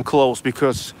can't come close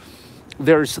because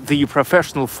there's the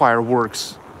professional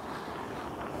fireworks,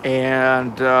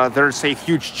 and there's a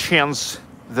huge chance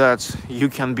that you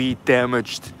can be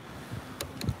damaged.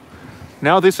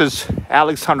 Now this is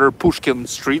Alexander Pushkin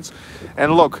Street,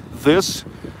 and look, this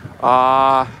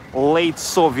late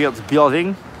Soviet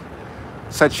building,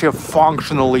 such a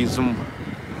functionalism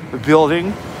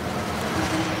building.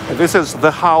 This is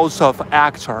the House of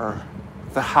Actor,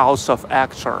 the House of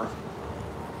Actor.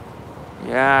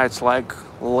 Yeah, it's like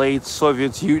late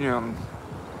Soviet Union.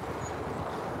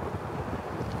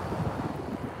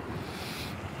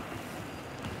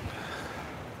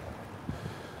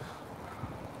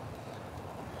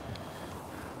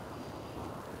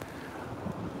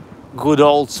 Good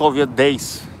old Soviet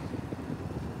days.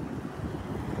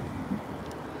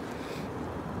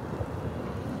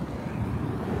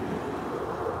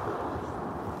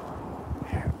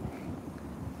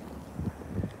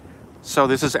 So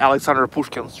this is Alexander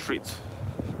Pushkin Street.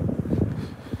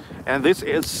 And this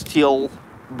is still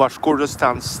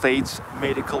Bashkortostan State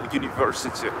Medical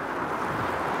University.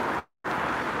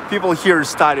 People here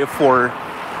study for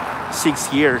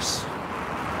 6 years.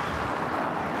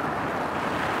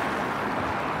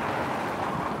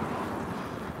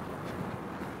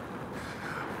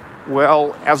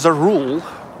 Well, as a rule,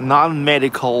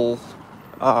 non-medical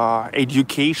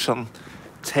education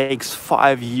takes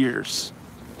 5 years.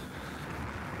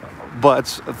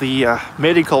 But the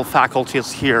medical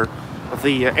faculties here,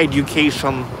 the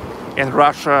education in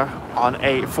Russia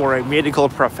for a medical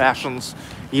professions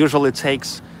usually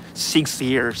takes 6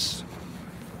 years.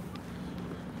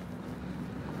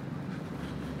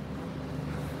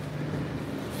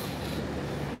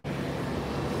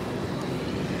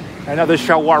 Another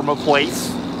shawarma place.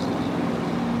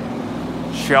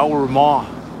 Shawarma.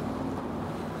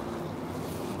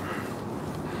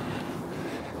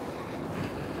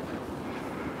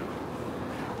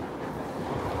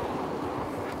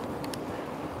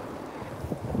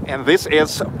 And this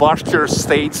is Bashkir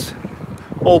State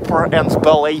Opera and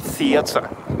Ballet Theater.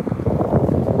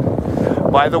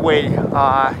 By the way,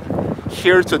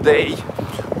 here today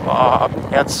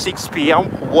at 6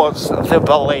 p.m. was the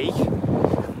ballet,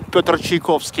 Pyotr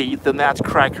Tchaikovsky, the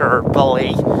Nutcracker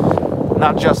ballet.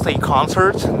 Not just a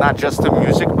concert, not just the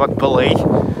music, but ballet.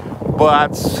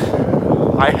 But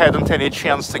I hadn't any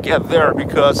chance to get there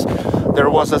because there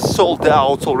was a sold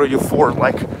out already for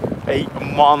like a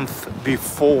month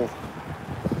before.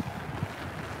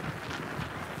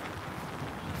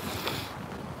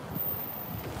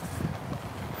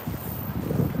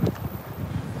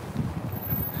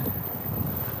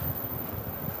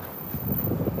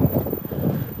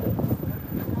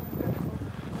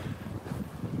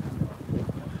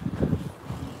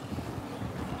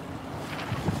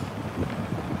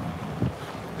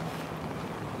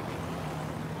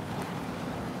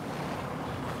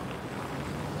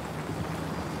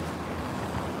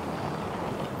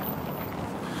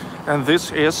 And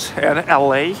this is an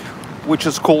alley which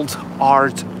is called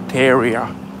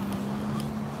Arteria.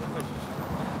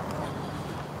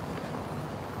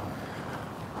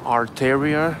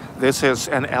 Arteria. This is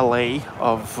an alley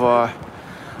of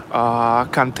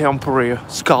contemporary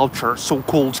sculpture,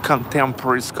 so-called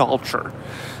contemporary sculpture.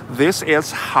 This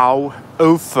is how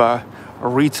Ufa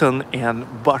written in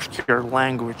Bashkir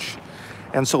language.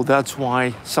 And so that's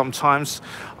why sometimes,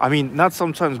 I mean, not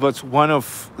sometimes, but one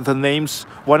of the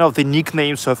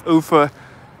nicknames of Ufa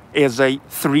is a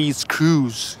three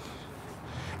screws.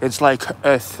 It's like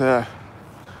Ufa.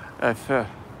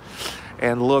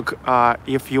 And look,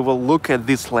 if you will look at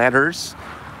these letters,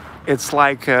 it's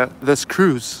like the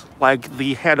screws, like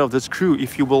the head of the screw.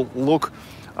 If you will look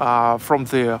from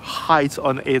the height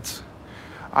on it,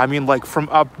 I mean, like from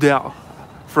up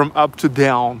to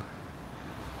down.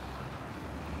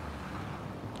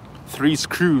 Three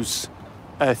screws.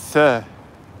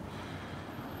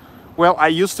 Well, I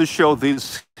used to show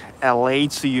this LA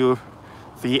to you,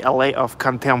 the LA of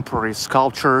contemporary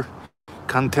sculpture,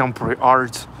 contemporary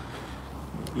art.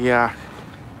 Yeah.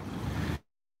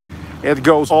 It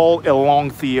goes all along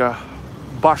the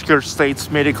Bashkir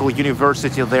State's Medical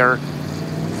University there.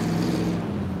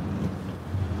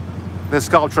 The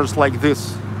sculptures like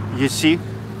this, you see?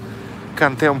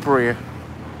 Contemporary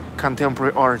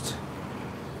art.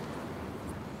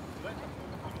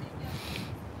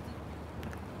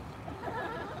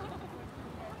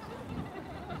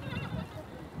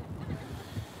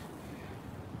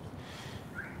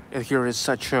 And here is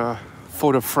such a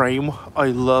photo frame. I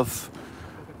love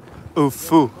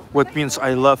Ufu, what means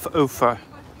I love Ufa.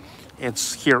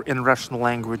 It's here in Russian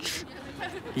language.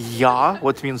 Ya,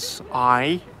 what means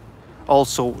I.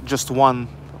 Also just one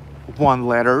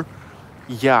letter.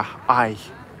 Ya, I.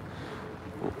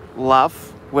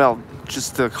 Love, well,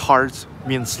 just the heart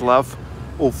means love.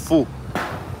 Ufu,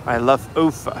 I love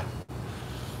Ufa.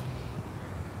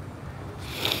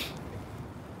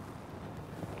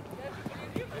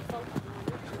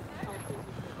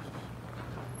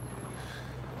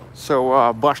 So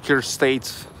Bashkir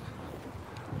State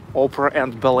Opera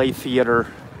and Ballet Theater,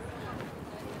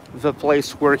 the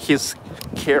place where his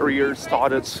career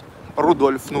started,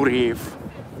 Rudolf Nureyev.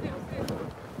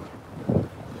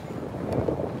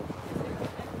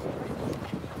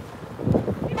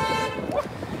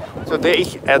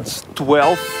 Today at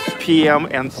 12 p.m.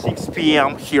 and 6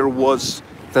 p.m. here was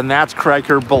the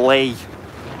Nutcracker Ballet.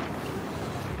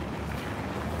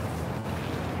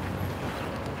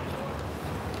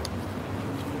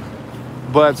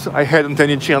 But I hadn't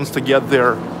any chance to get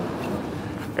there.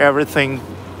 Everything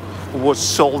was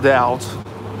sold out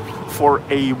for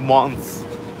a month.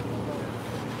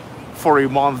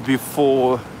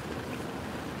 Before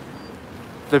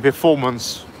the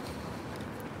performance.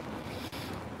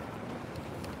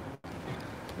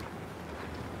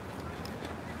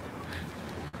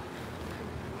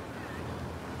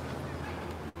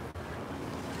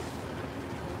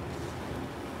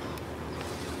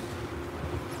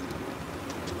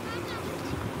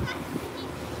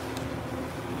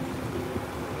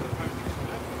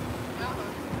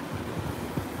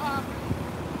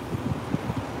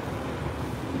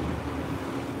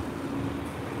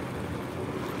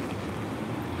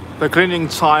 The cleaning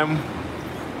time,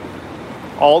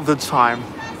 all the time.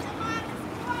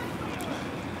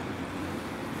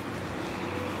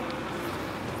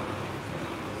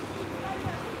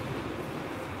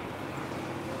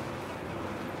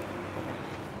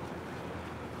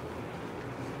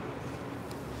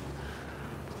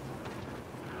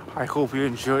 I hope you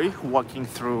enjoy walking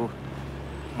through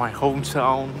my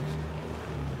hometown,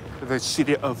 the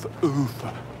city of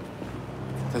Ufa.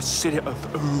 The city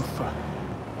of Ufa.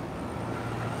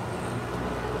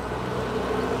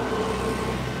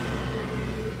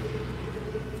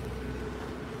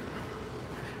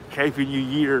 Happy New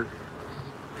Year.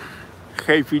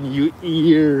 Happy New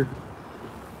Year.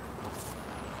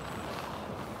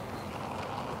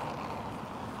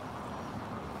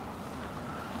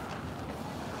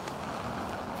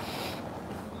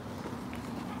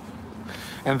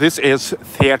 And this is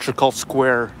Theatrical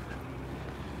Square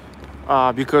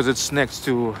because it's next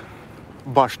to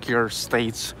Bashkir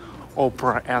State's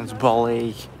Opera and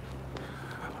Ballet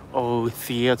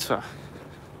Theater.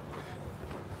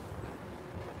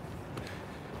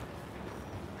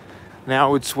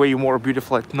 Now it's way more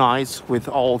beautiful at night with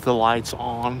all the lights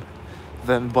on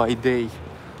than by day.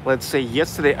 Let's say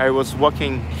yesterday I was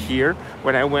walking here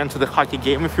when I went to the hockey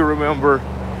game, if you remember.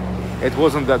 It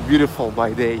wasn't that beautiful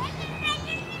by day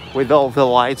with all the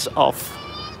lights off.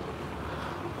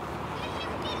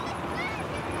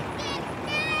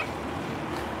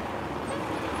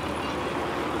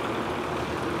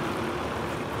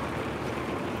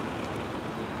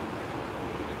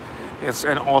 It's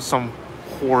an awesome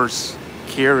horse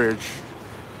carriage.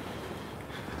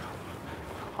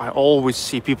 I always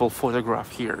see people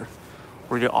photograph here.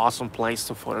 Really awesome place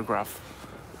to photograph.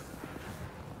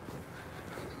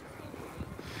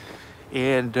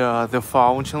 And the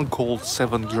fountain called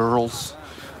Seven Girls.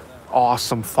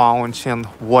 Awesome fountain,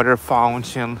 water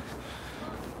fountain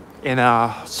in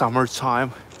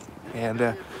summertime,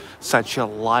 and such a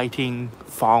lighting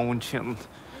fountain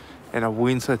in a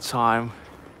winter time.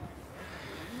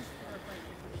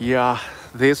 Yeah,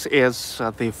 this is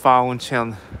the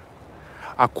fountain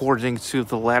according to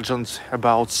the legend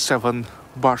about 7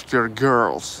 Bashkir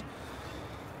girls.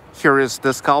 Here is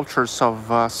the sculptures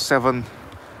of 7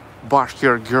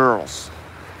 Bashkir girls.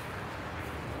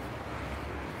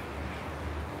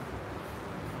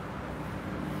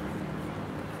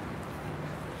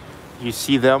 You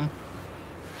see them?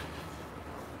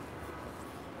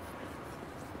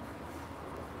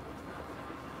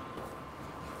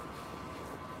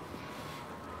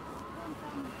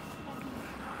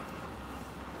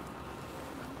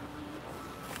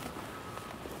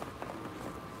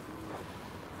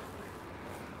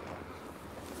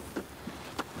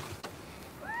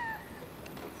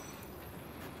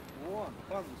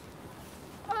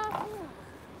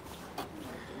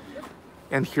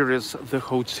 And here is the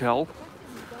hotel,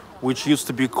 which used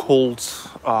to be called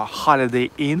Holiday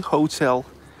Inn Hotel.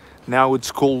 Now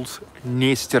it's called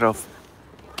Nesterov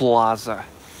Plaza.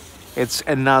 It's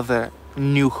another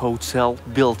new hotel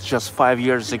built just 5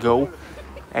 years ago.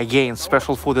 Again,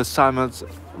 special for the summit,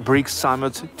 BRICS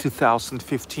Summit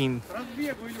 2015.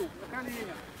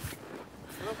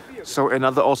 So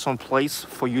another awesome place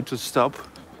for you to stop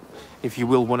if you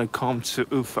will want to come to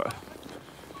Ufa.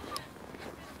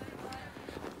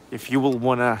 If you will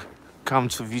want to come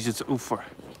to visit Ufa,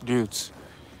 dudes.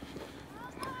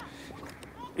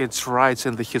 It's right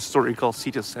in the historical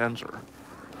city center.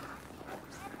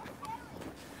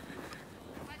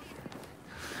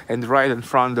 And right in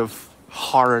front of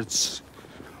Harrods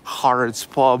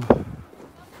pub.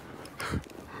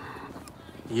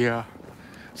 Yeah.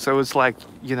 So it's like,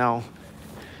 you know,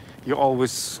 you're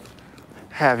always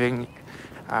having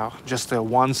just a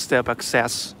one-step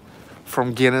access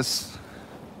from Guinness.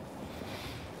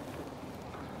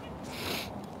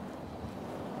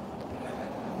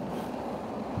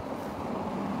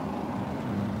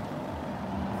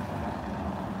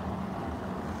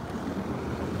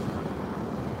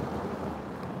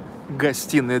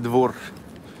 Гостиный двор,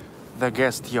 the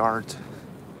guest yard.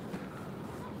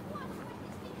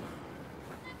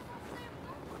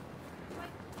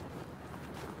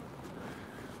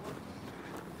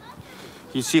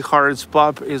 You see Harrods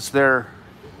pub is there.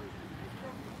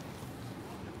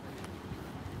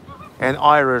 An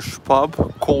Irish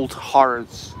pub called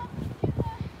Harrods.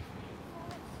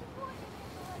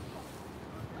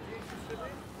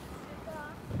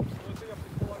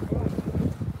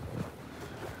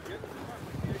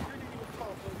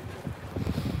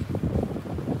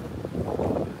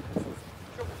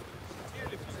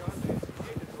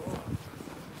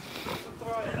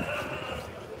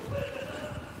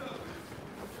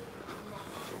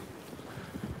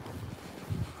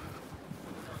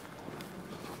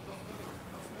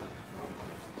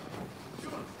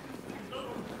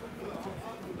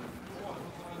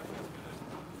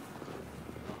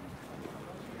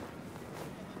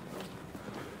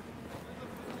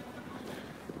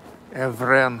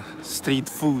 Evren street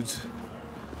food,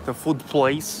 the food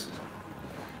place.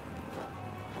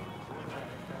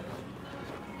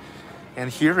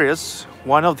 And here is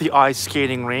one of the ice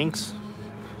skating rinks.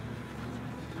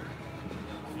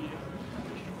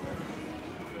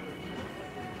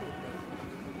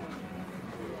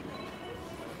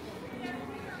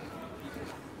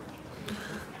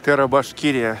 Terra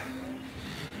Bashkiria,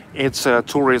 it's a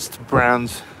tourist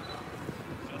brand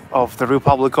of the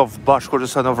Republic of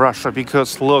Bashkortostan of Russia,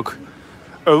 because look,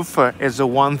 Ufa is a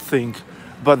one thing,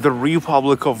 but the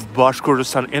Republic of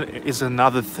Bashkortostan is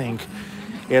another thing.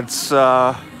 It's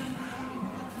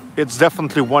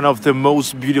definitely one of the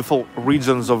most beautiful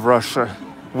regions of Russia,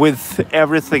 with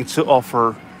everything to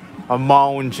offer: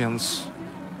 mountains,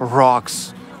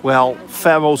 rocks, well,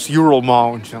 famous Ural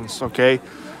mountains, okay,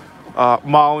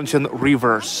 mountain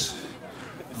rivers,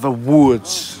 the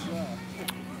woods.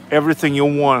 Everything you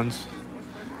want,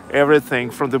 everything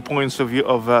from the points of view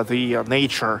of the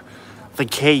nature, the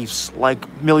caves, like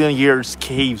million years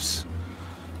caves,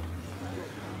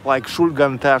 like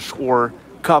Shulgantash or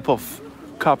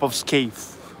Kapov's cave.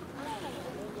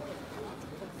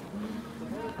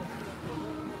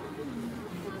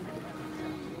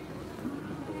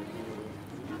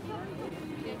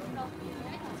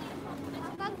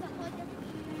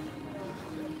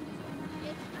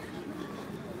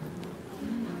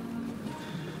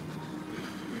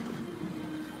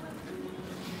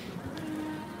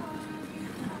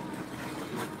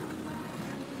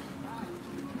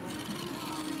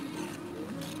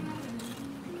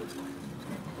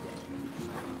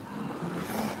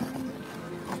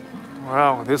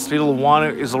 Wow, this little one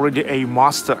is already a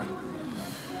master.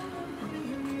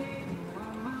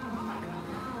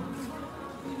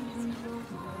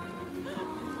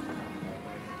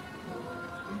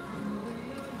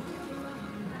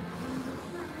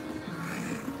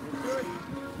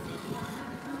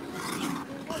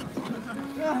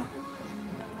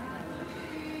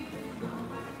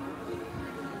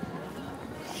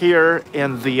 Here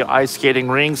in the ice skating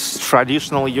rinks,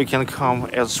 traditionally you can come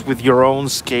as with your own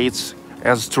skates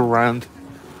as to rent.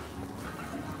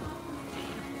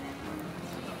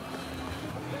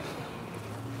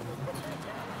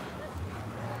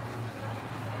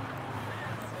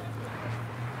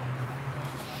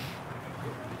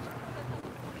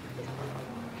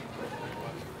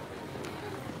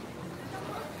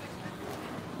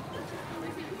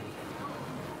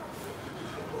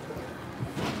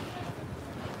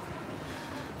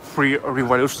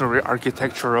 Pre-revolutionary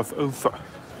architecture of Ufa.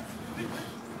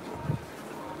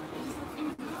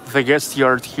 The guest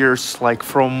yard here is like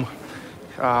from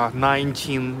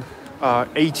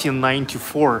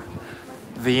 1894,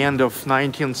 the end of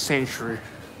 19th century.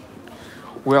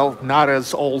 Well, not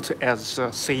as old as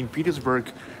St.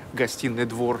 Petersburg, Гостиный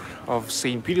двор of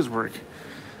St. Petersburg,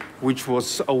 which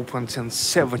was opened in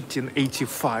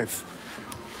 1785,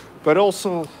 but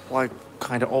also like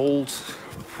kind of old,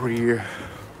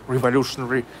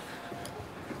 pre-revolutionary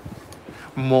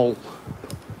mall.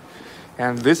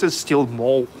 And this is still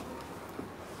mall.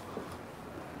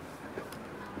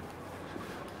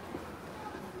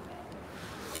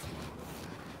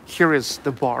 Here is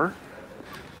the bar,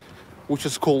 which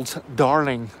is called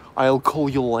Darling, I'll Call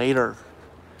You Later.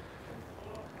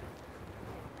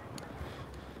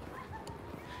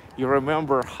 You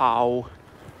remember how,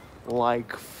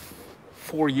 like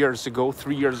 3 years ago,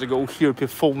 here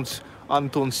performed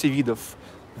Anton Sevidov,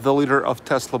 the leader of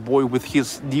Tesla Boy, with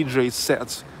his DJ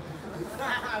sets.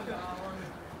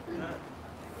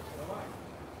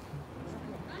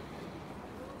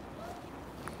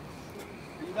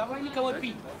 Давай никого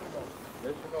пить.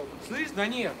 Слышь, да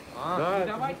нет. Не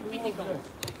давайте пить никого.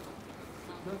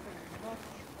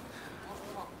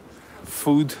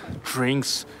 Food,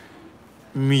 drinks,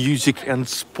 music and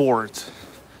sport.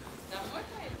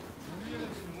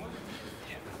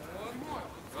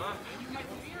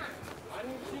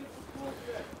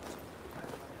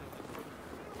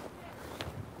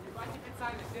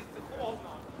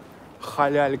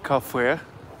 Halal cafe.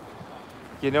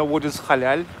 You know what is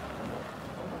halal?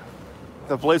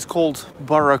 The place called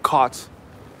Barakat.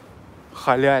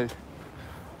 Halal.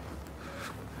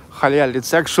 Halal.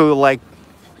 It's actually like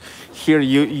here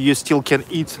you still can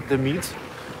eat the meat,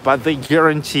 but they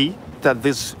guarantee that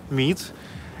this meat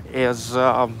is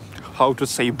how to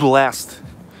say blessed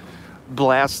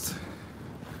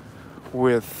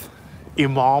with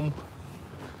imam,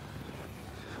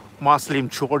 Muslim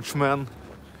churchman.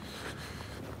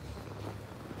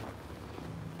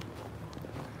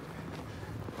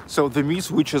 So the meat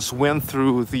which just went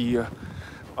through the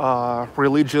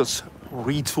religious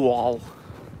ritual.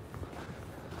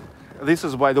 This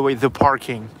is, by the way, the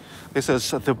parking. This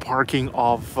is the parking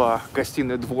of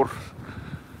Гостиный двор.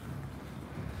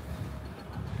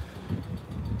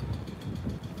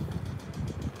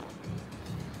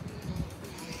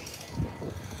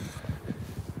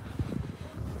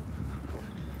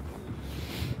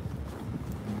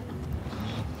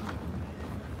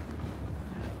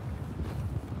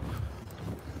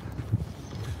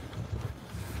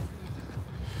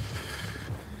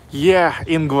 Yeah,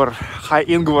 Ingvar. Hi,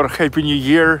 Ingvar. Happy New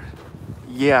Year.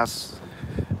 Yes,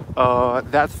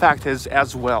 that fact is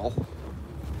as well.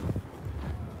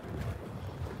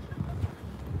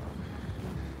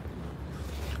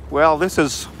 Well, this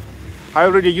is... I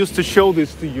already used to show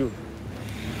this to you.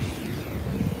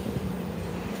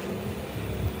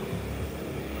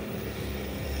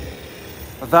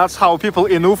 That's how people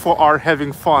in Ufa are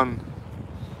having fun.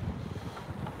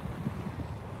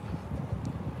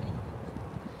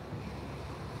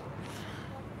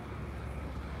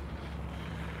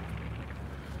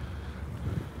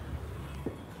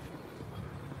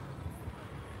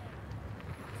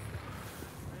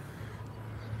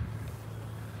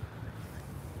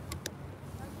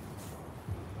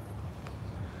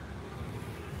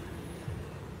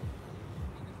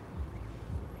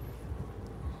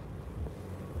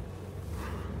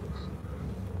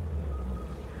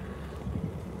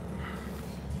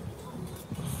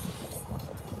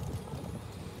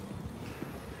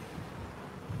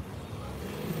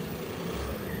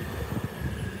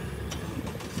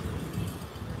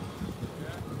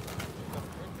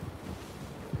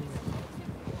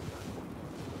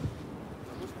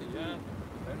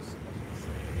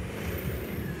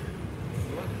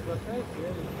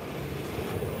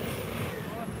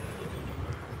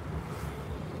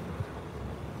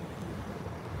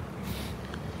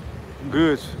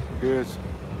 Good, good,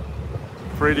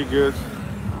 pretty good.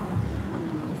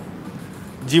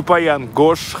 Deepayan,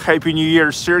 Gosh, Happy New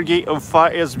Year. Sergey,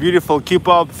 Ufa is beautiful. Keep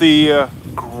up the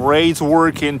great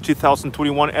work in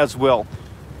 2021 as well.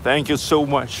 Thank you so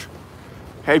much.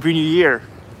 Happy New Year.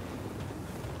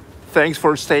 Thanks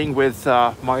for staying with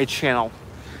my channel.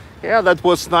 Yeah, that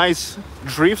was nice.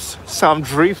 Drifts, some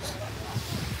drift.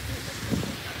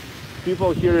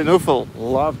 People here in Ufa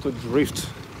love to drift.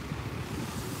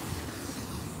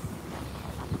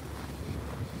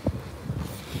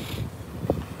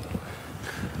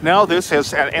 Now this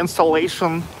is an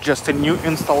installation, just a new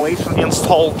installation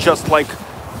installed just like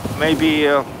maybe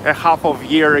a half of a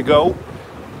year ago,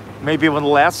 maybe even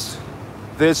less.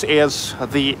 This is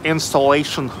the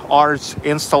installation, art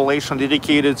installation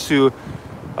dedicated to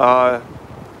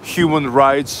human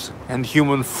rights and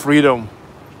human freedom.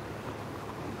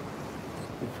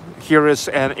 Here is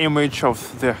an image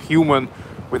of the human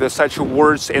with such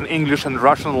words in English and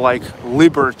Russian like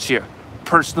liberty,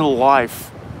 personal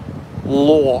life,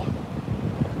 law,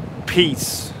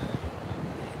 peace,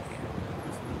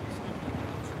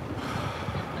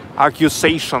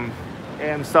 accusation,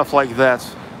 and stuff like that.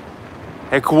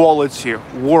 Equality,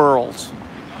 world.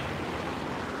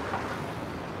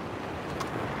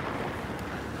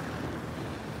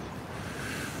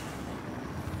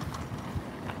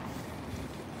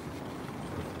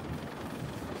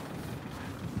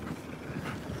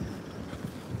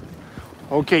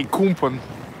 Okay, Kumpan.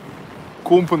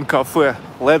 Kumpan Cafe.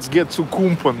 Let's get to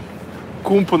Kumpan.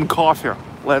 Kumpan Coffee.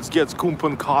 Let's get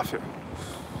Kumpan Coffee.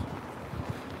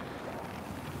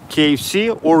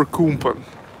 KFC or Kumpan?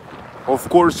 Of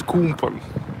course, Kumpan.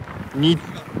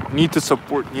 Need to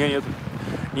support.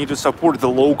 Need to support the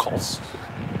locals.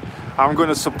 I'm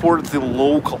gonna support the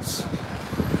locals.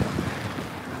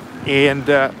 And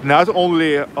not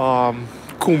only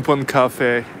Kumpan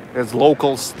Cafe is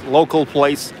local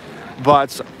place,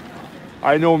 but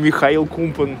I know Mikhail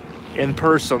Kumpan in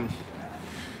person,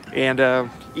 and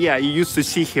yeah, you used to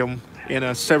see him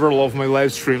in several of my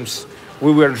live streams.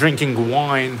 We were drinking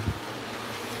wine.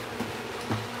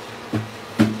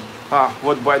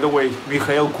 What, by the way,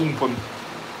 Mikhail Kumpan.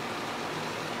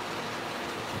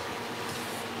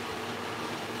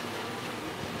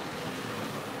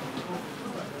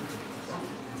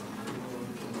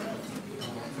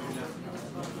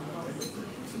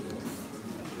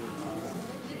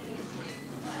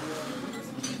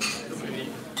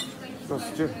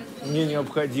 Здравствуйте. Мне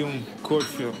необходим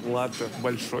кофе латте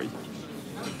большой.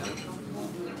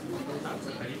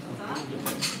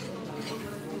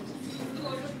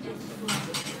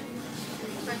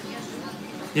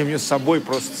 Я мне с собой,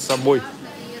 просто с собой.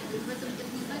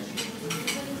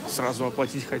 Сразу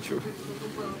оплатить хочу.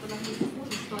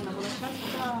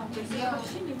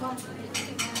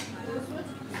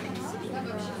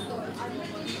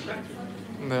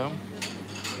 Да.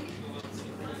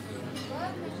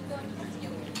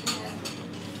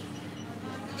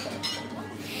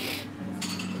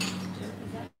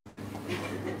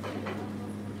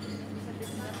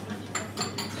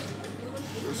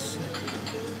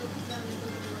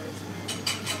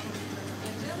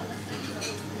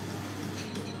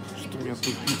 Что мне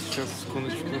тут пить сейчас,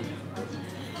 секундочку.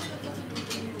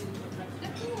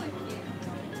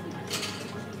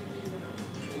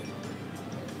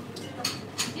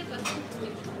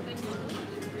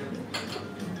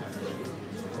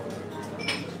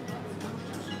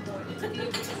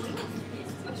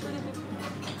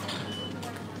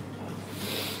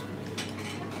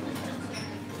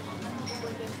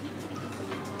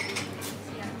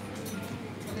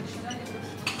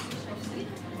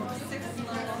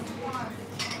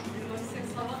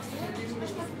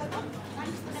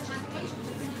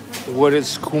 What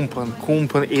is Kumpan?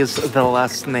 Kumpan is the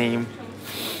last name.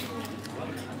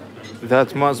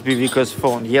 That must be Vika's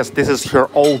phone. Yes, this is her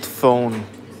old phone.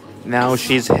 Now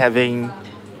she's having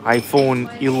iPhone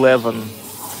 11.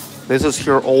 This is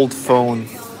her old phone,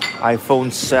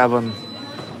 iPhone 7,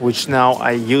 which now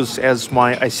I use as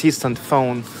my assistant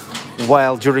phone,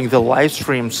 while during the live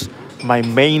streams, my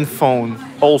main phone,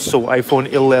 also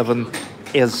iPhone 11,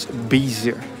 is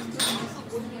busy.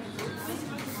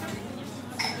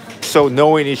 So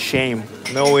no any shame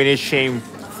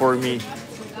for me,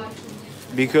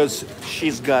 because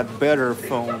she's got better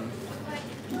phone.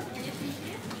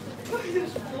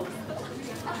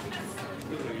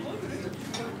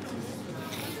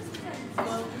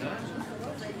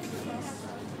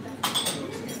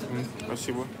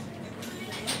 Спасибо.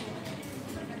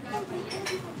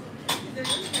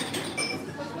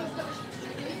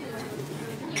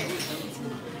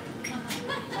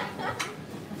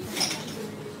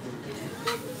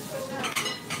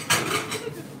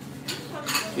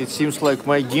 It seems like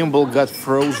my gimbal got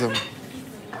frozen.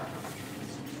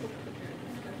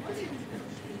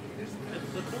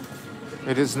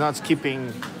 It is not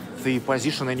keeping the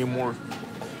position anymore.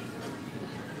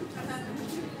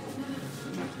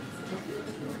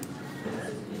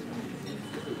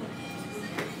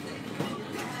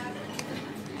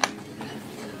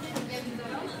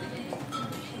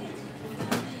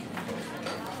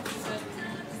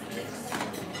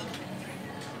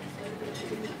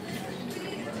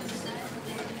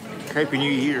 Happy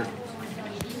New Year.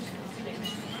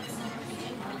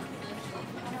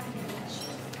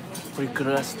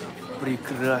 Прекрасно,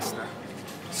 прекрасно.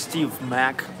 Steve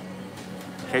Mac.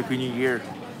 Happy New Year.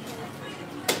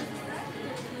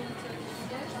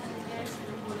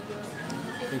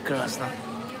 Прекрасно.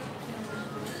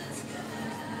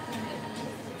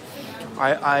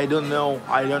 I don't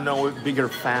know a bigger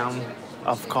fan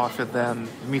of coffee than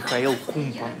Mikhail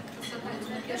Kumpan.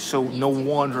 So no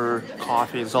wonder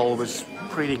coffee is always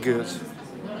pretty good.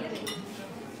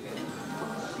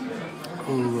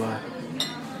 Ooh.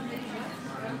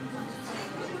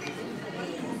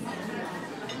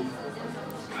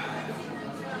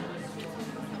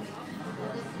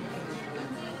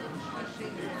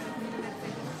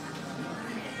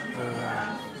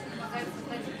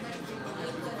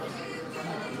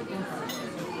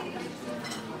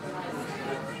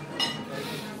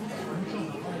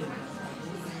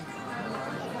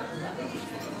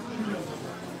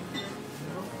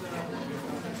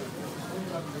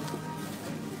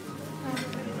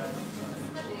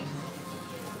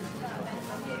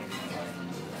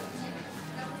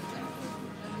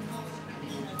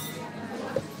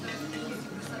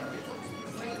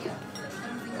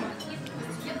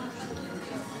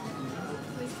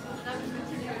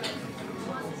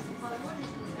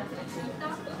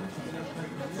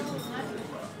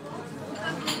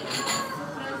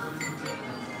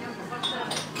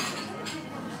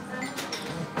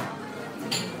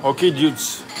 Okay,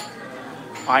 dudes,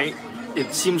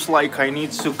 it seems like I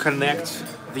need to connect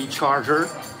the charger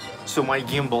to my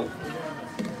gimbal.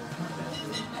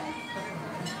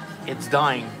 It's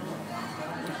dying.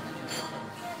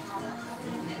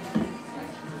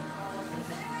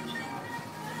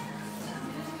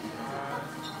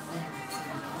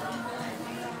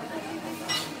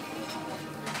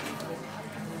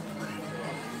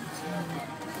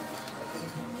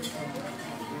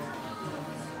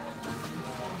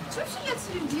 Что вообще нет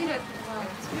середины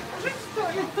открывают? Тебе мужик, что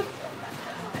ли?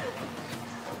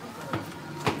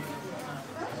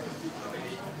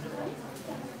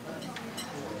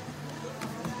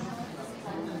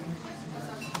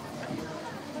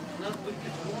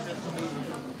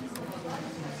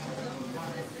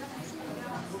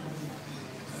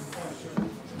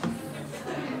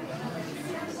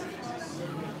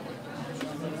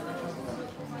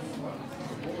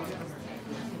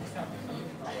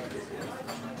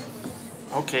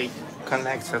 Okay,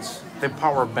 connected. The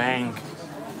power bank.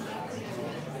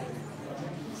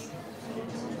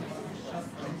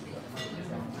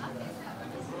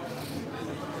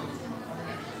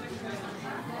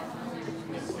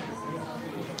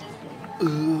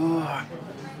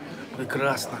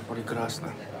 Прекрасно,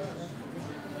 прекрасно.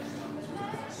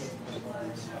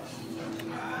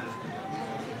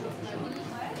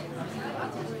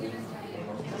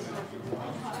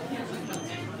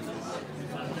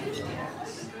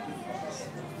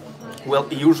 Well,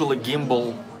 usually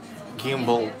gimbal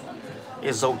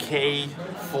is okay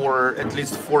for at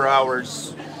least 4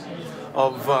 hours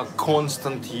of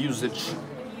constant usage,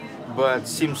 but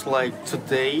seems like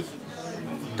today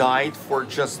died for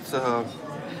just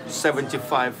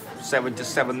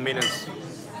 77 minutes.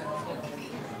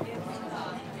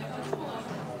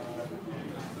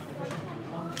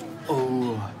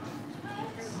 Oh.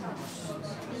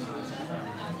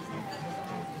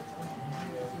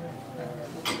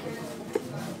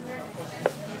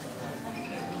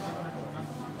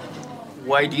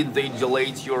 Why did they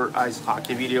delete your ice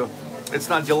hockey video? It's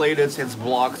not deleted, it's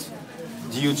blocked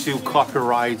due to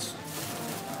copyright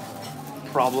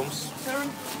problems.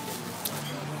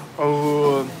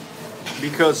 Oh,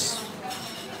 because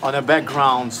on the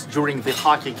background during the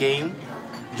hockey game,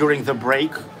 during the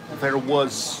break, there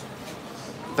was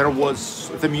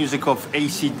the music of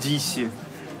AC/DC,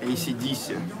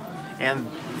 and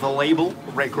the label,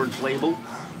 record label,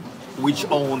 which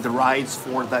owned the rights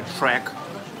for that track.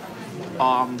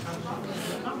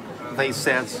 They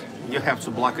said you have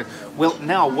to block it. Well,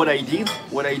 now what I did,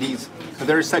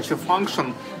 there is such a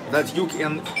function that you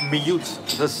can mute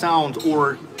the sound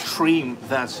or trim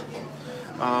that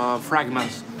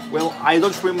fragment. Well, I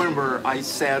don't remember I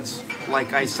said,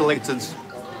 like I selected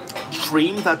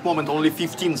trim that moment only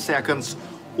 15 seconds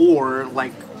or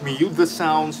like mute the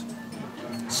sounds.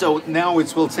 So now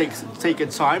it will take a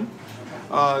time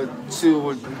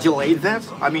to delay that.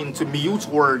 I mean to mute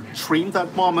or trim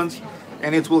that moment,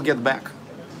 and it will get back.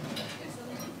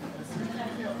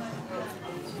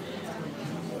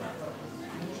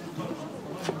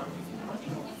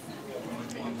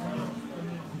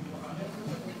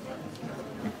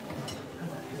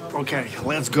 Okay,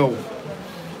 let's go.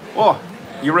 Oh,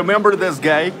 you remember this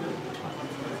guy?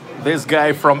 This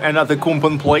guy from another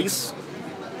Kumpan place?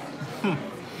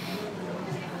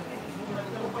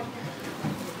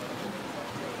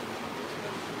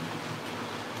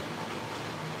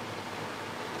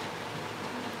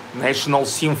 National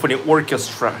Symphony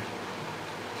Orchestra.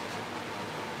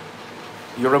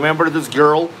 You remember this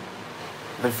girl?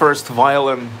 The first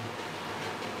violin,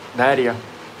 Daria.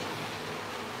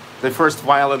 The first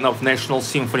violin of National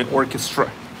Symphony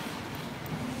Orchestra.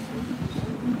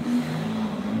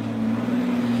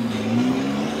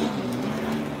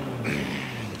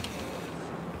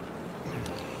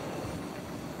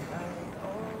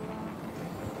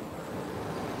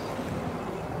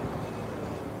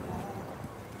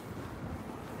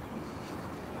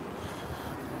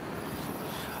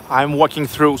 I'm walking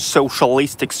through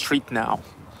socialistic street now.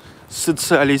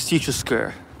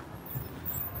 Социалистическая.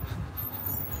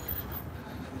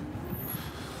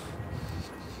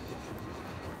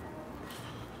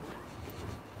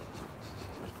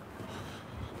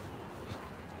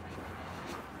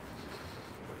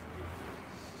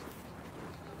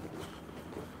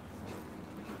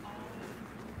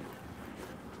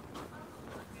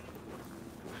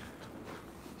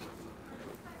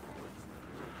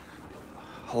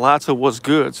 Latte was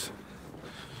good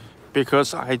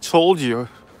because I told you,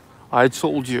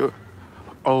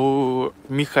 oh,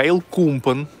 Mikhail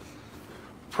Kumpan,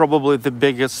 probably the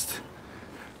biggest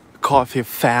coffee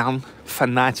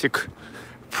fanatic,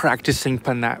 practicing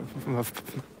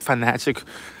fanatic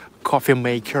coffee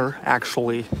maker,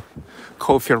 actually,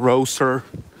 coffee roaster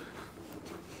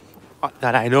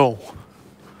that I know.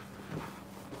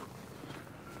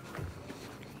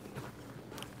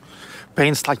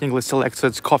 Painstakingly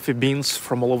selected coffee beans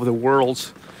from all over the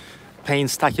world,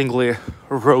 painstakingly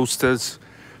roasted,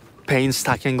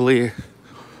 painstakingly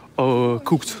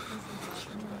cooked.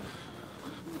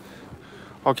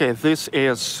 Okay, this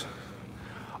is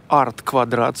Art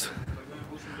Quadrant,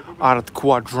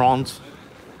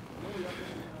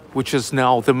 which is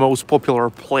now the most popular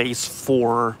place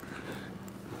for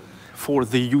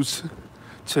the youth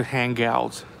to hang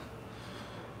out.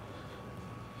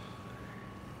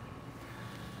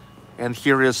 And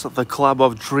here is the Club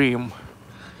of Dream,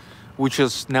 which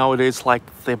is nowadays like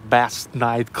the best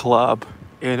nightclub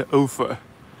in Ufa.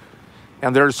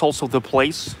 And there's also the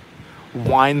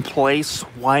wine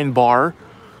bar,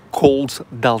 called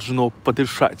Должно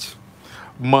подышать,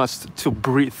 must to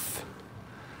breathe,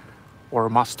 or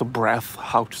must to breath,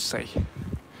 how to say.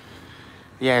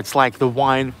 Yeah, it's like the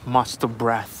wine must to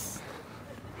breath.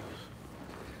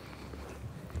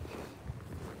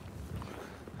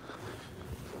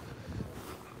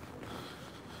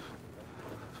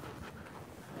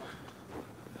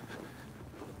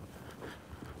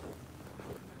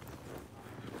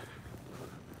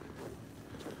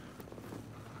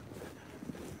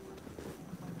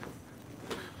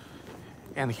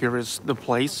 And here is the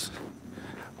place,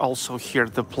 also here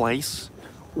the place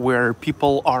where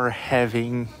people are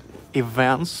having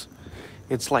events.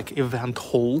 It's like event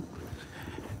hall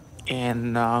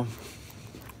in Art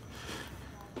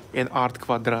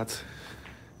Quadrat.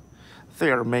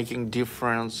 They are making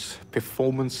different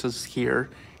performances here,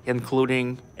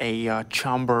 including a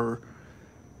chamber,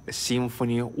 a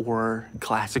symphony, or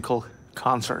classical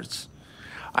concerts.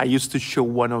 I used to show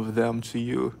one of them to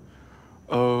you.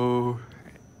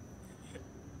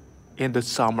 In the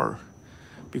summer,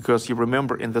 because you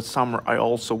remember in the summer I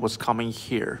also was coming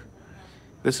here.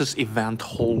 This is event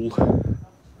hall,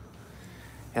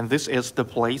 and this is the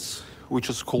place which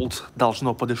is called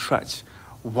Должно подышать,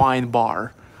 wine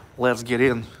bar. Let's get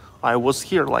in. I was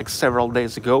here like several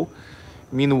days ago.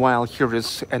 Meanwhile, here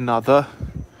is another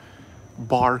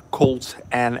bar called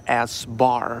NS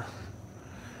Bar.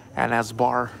 NS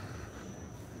Bar.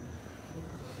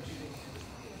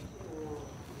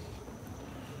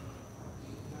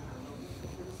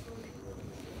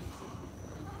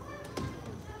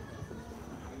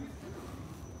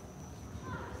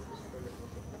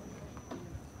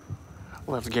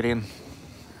 Let's get in.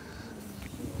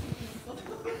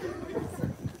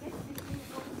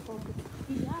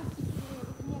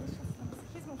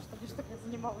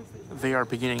 They are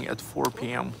beginning at 4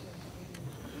 p.m.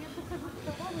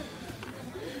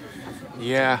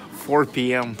 Yeah, 4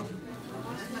 p.m.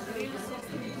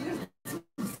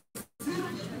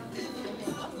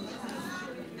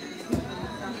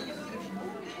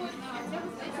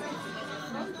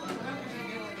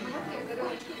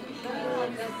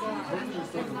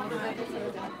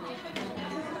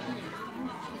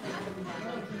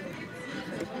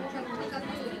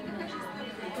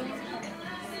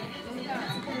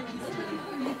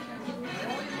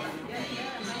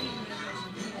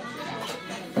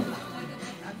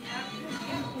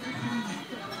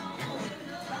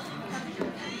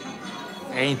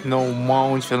 Ain't no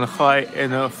mountain high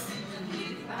enough.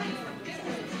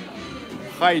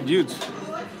 Hi, dude.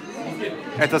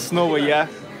 Это снова я.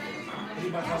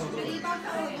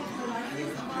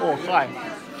 О, hi.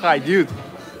 Hi, dude.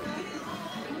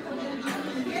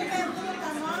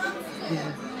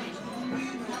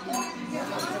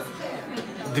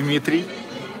 Дмитрий.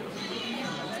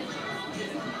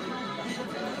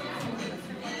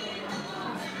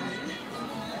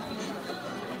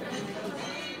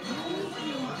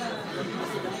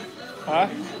 А?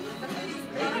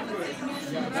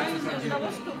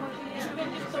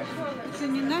 Это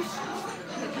не наш?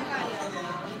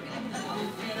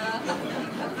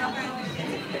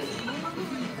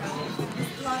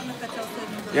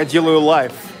 Я делаю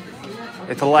лайв.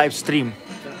 Это лайвстрим.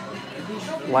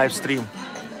 Лайвстрим.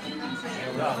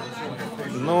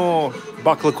 Ну,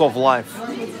 Baklykov лайв.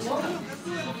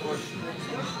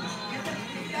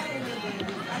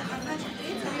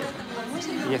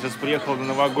 Я сейчас приехал на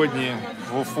новогодние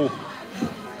в Уфу.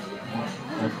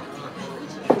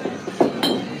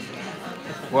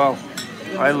 Wow,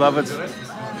 I love it.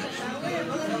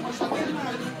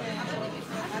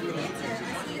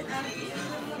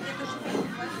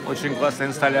 Очень классная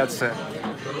инсталляция.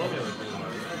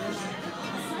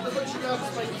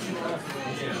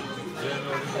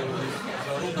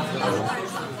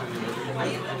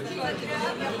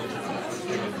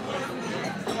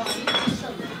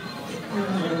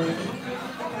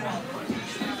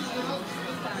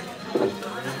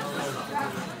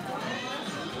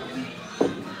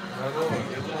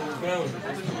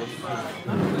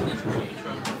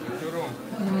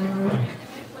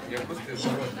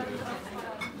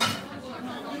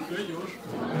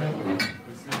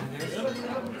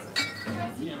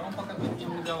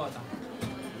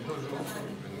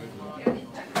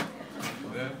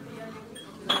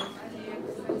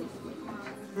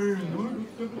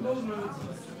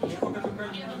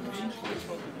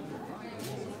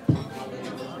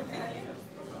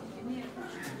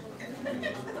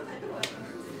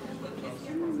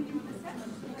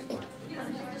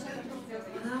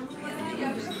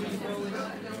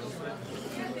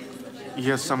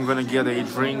 Yes, I'm gonna get a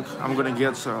drink. I'm gonna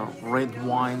get red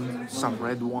wine, some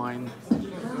red wine,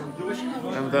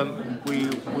 and then we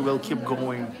will keep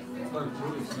going.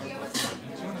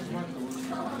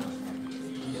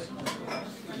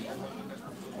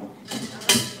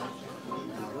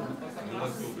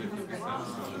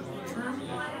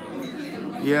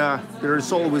 Yeah, there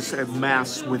is always a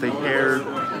mess with the hair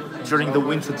during the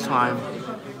winter time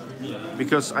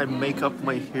because I make up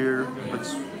my hair, but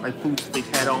I put the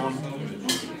hat on,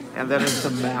 and then it's a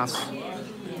mess.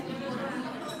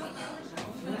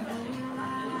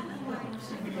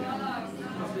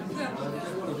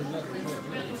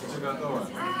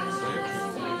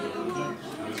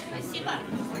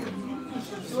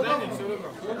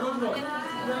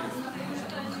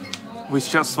 Вы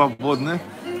сейчас свободны?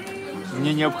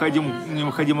 Мне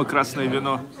необходимо красное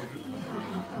вино.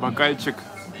 Бокальчик.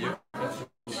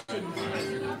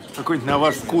 Какой-нибудь на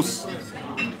ваш вкус.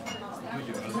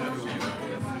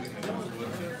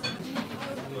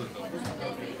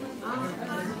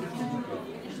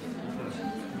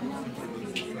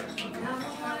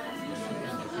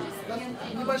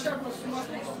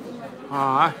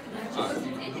 А.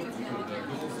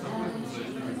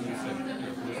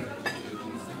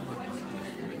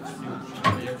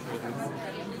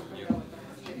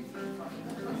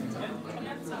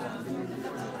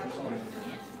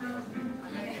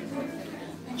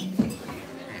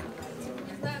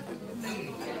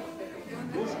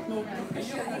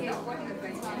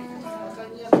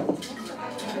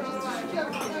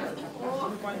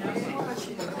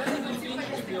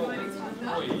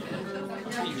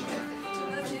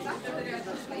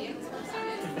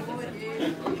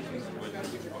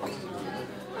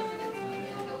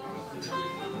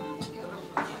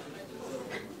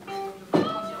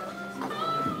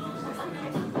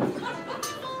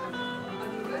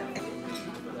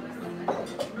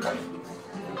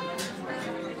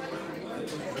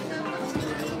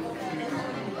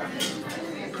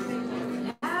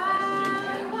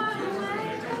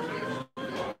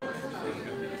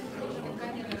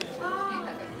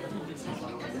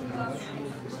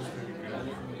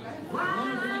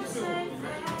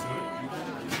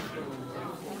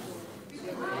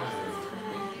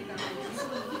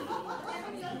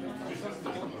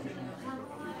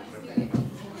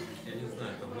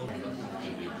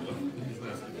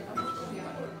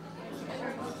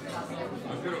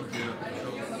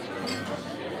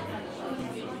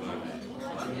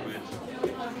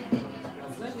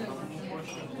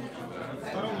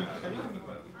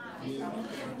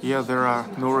 Yeah, there are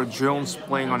Nora Jones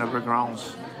playing on the background.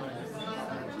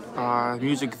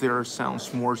 Music there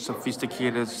sounds more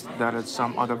sophisticated than at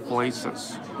some other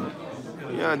places.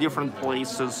 Yeah, different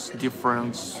places,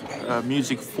 different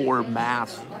music format.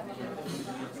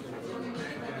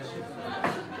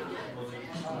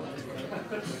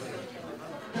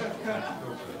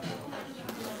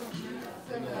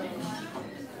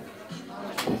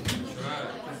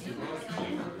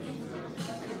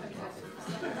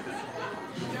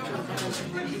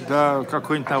 Да,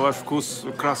 какой-нибудь на ваш вкус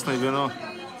красное вино.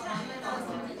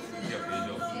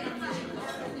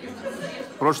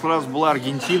 В прошлый раз была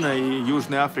Аргентина и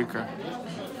Южная Африка.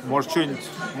 Может,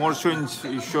 что-нибудь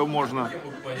еще можно.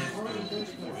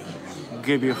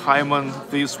 Gaby Hyman,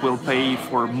 this will pay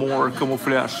for more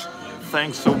camouflage.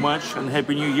 Thanks so much and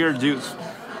Happy New Year, dudes.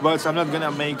 But I'm not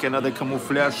gonna make another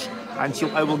camouflage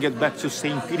until I will get back to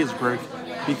St. Petersburg,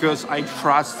 because I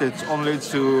trusted only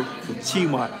to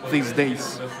Tima these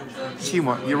days.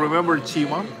 Tima, you remember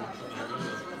Tima?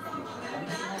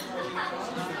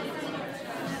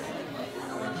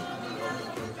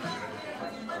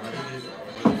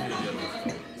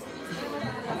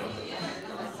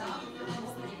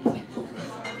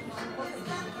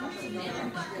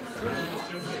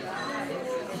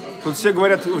 Тут все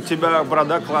говорят, у тебя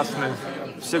борода классная.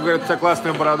 Все говорят, у тебя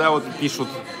классная борода, вот пишут.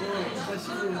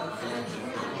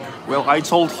 Well, I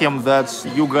told him that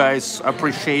you guys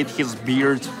appreciate his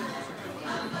beard.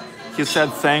 He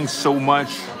said thanks so much.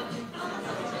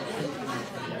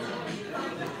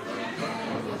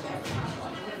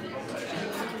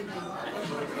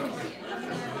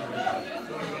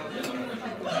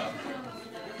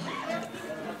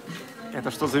 Это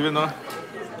что за вино?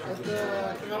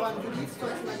 Это караван Гулит,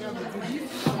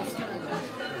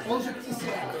 он же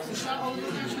США, он в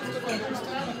таких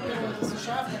странах, первое это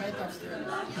США, вторая это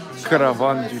Австралия.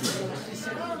 Караван Гулит.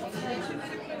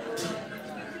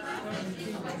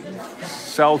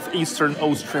 Southeastern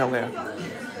Australia.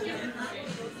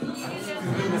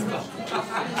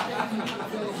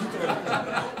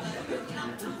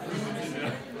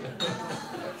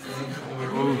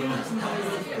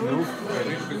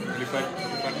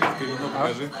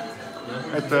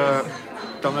 Это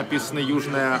там написано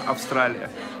Южная Австралия.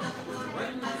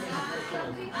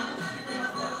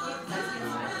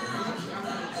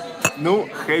 Ну,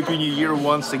 Happy New Year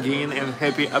once again and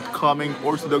happy upcoming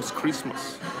Orthodox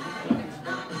Christmas.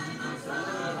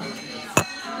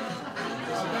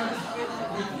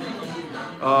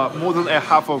 More than a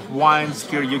half of wines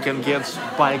here you can get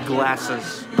by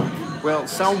glasses. Well,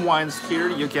 some wines here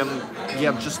you can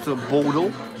get just a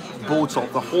bottle,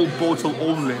 the whole bottle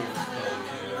only.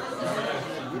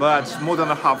 But more than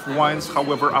a half wines,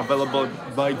 however, available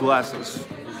by glasses.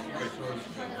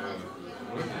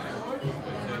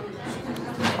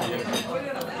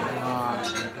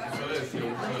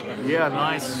 Yeah,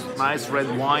 nice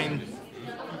red wine.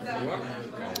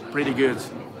 Pretty good.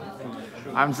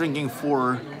 I'm drinking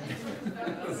for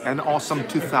an awesome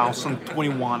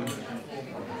 2021.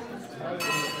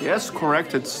 Yes,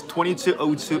 correct, it's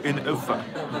 2202 in Ufa.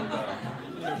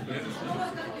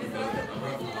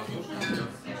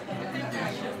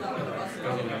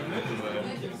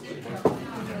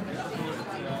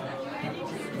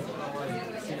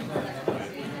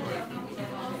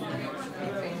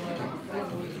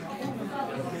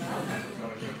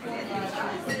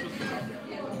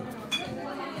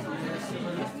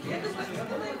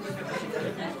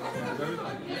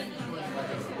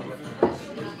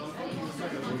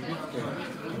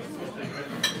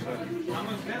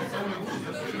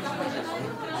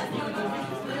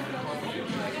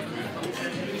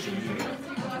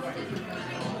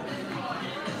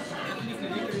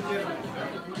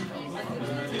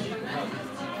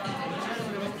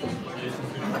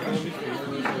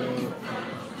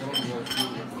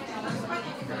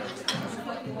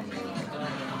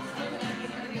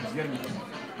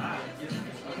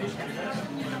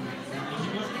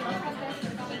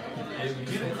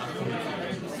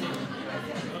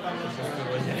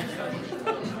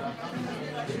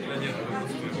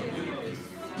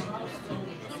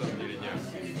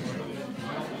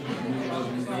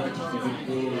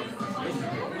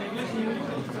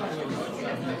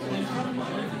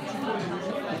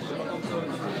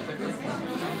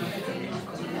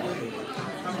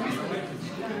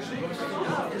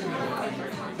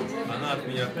 Она от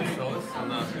меня отписалась,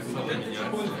 она отписала меня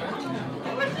от себя.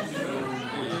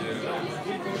 И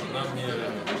она мне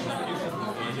напишет,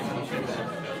 звонит.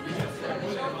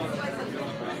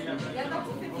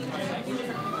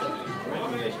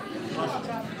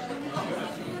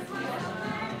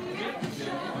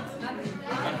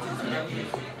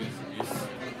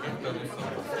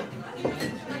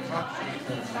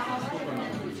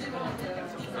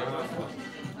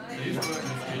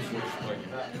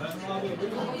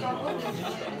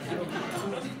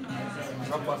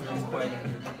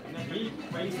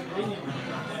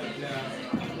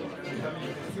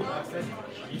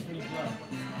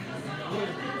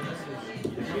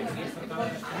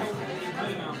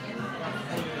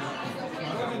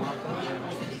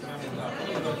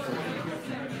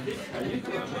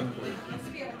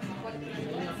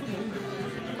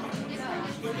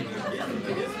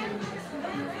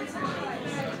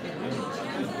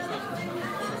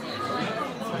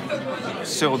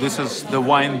 So this is the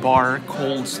wine bar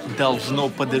called Должно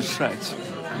подышать,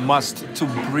 must to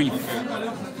breathe.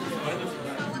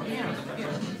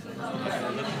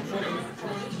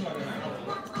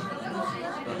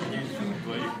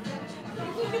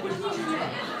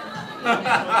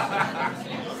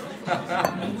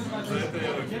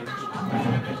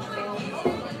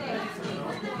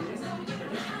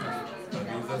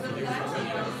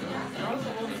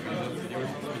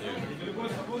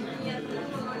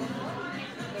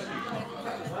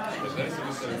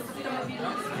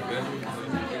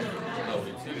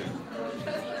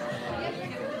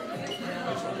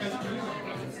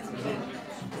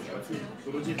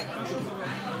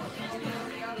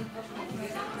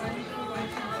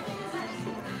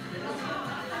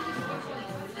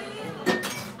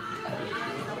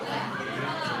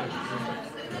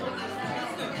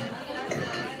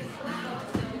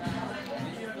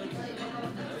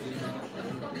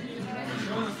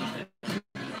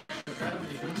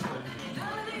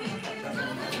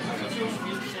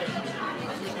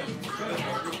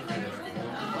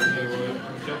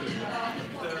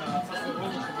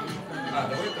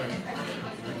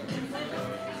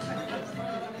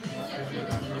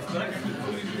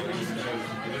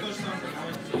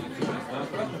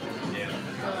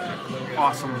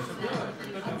 Awesome.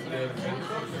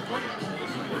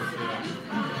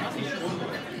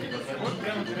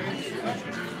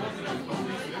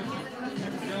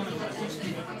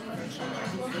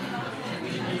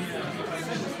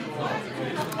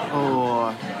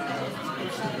 Oh.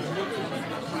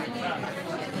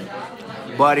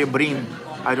 Buddy Brin,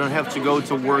 I don't have to go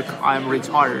to work, I'm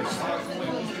retired.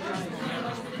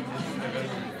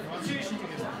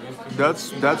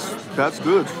 That's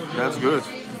good. That's good.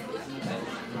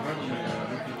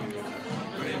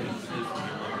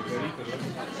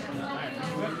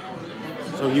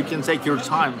 So you can take your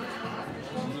time.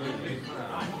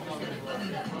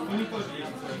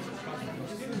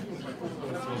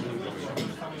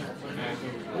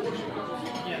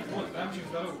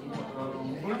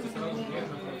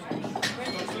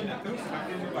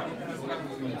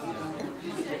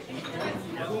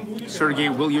 Sergey,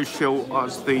 will you show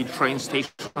us the train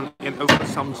station in Ufa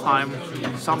sometime?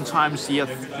 Sometimes,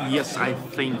 yes, I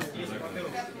think.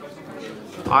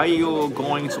 Are you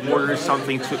going to order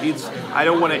something to eat? I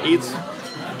don't want to eat,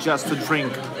 just to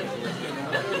drink.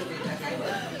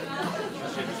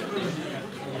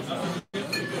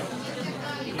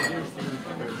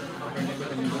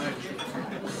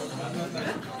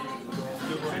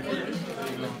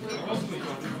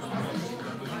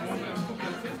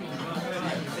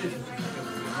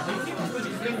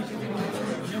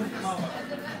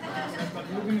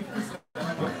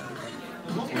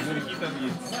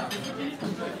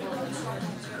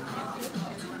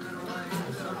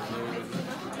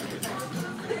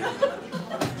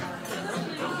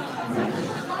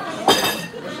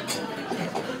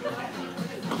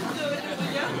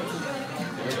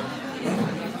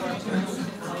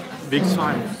 Big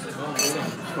time.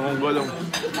 С Новым годом.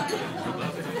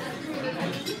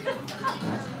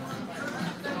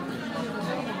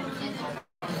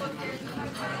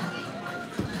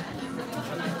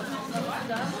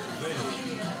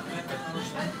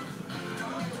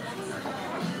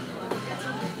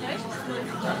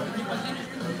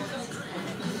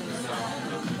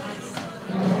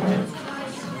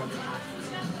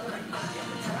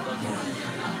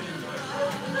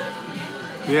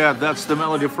 Yeah, that's the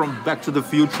melody from Back to the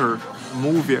Future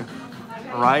movie,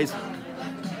 right?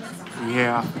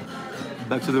 Yeah,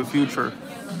 Back to the Future.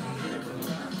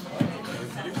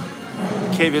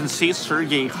 Kevin C.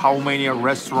 Sergey, how many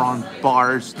restaurant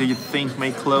bars do you think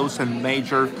may close in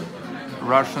major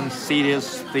Russian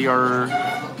cities? They are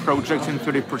projecting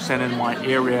 30% in my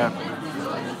area.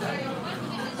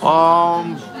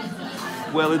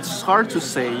 Well, it's hard to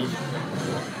say.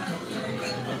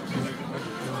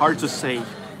 Hard to say.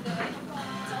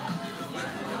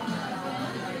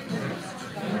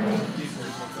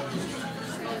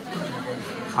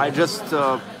 I just,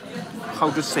 how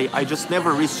to say, I just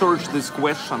never researched this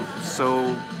question,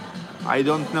 so I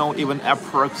don't know even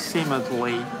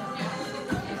approximately.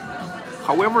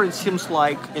 However, it seems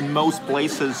like in most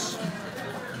places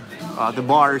the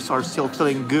bars are still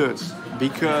killing good,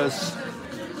 because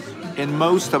in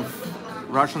most of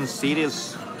Russian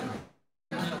cities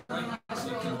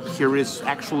here is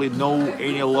actually no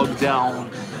any lockdown.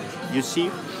 You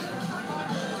see,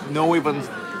 no even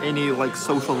any like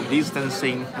social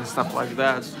distancing and stuff like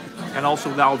that. And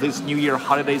also now this New Year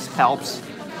holidays helps.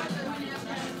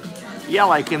 Yeah,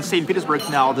 like in St. Petersburg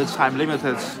now, the time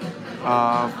limited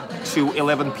to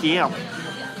 11 p.m.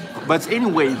 But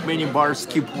anyway, many bars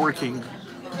keep working.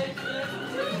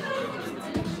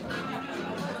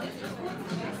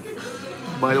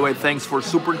 By the way, thanks for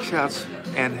Super Chats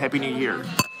and Happy New Year.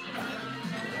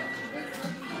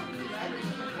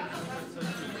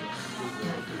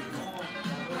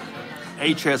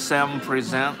 HSM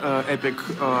present Epic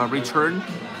Return.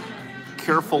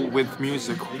 Careful with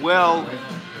music. Well,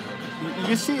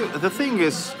 you see, the thing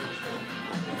is,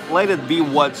 let it be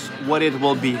what it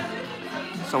will be.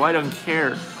 So I don't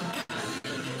care.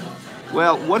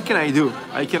 Well, what can I do?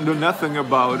 I can do nothing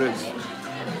about it.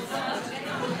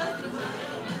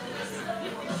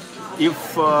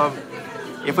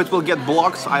 If it will get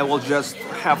blocked, I will just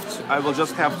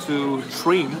have to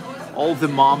trim all the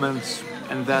moments,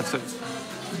 and that's it.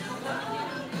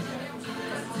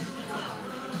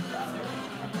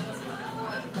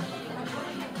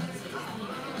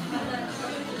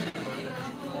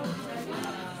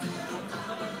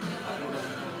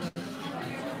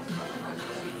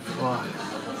 О,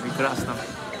 прекрасно.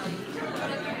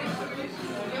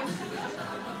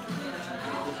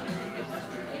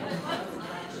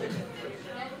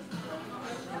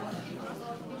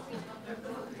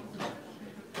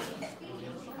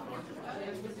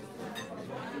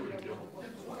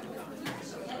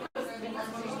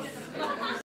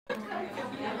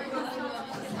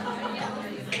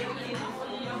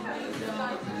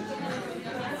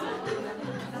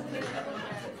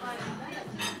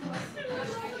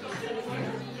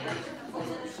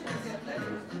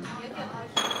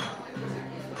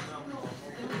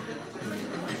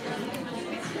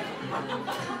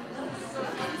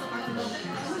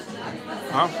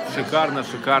 А, шикарно,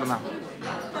 шикарно.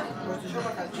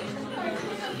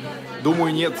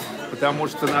 Думаю, нет, потому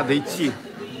что надо идти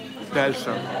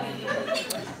дальше.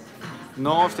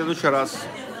 Но в следующий раз.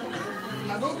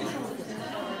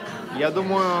 Я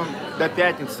думаю, до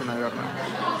пятницы, наверное.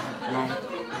 Ну.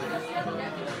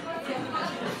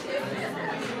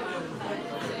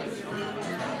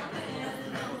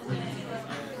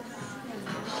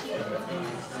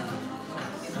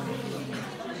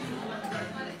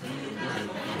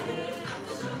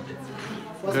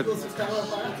 У вас был второй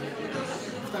аппарат?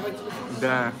 Второй телефон?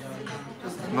 Да.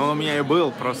 Но он у меня и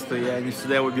был, просто я не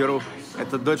всегда его беру.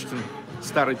 Это дочкин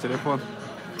старый телефон.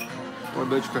 Вот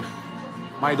дочка.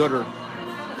 My daughter.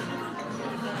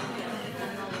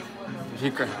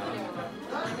 Вика.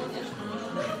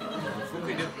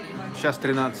 Сейчас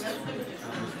 13.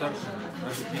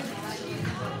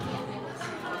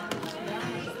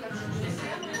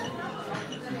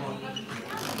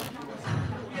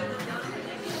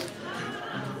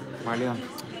 Блин.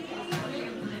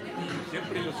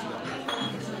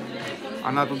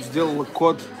 Она тут сделала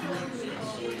код.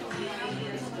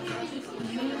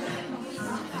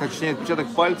 Точнее,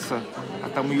 отпечаток пальца, а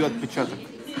там ее отпечаток.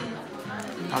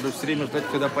 Надо все время ждать,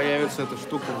 когда появится эта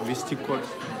штука, ввести код.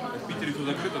 В Питере все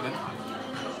закрыто,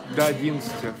 да? До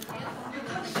 11.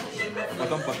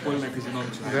 Потом подпольное казино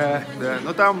начинается. Да, да.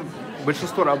 Но там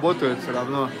большинство работают все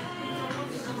равно.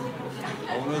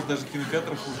 А у нас даже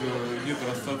кинотеатров уже нет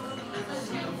рассадки.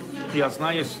 Я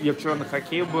знаю, я вчера на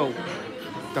хоккее был,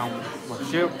 там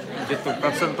вообще где-то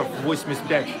процентов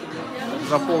 85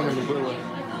 заполнено было.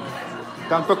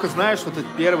 Там только, знаешь, вот эти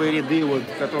первые ряды, вот,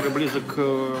 которые ближе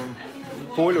к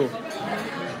полю,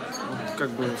 как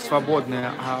бы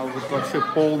свободные, а вот вообще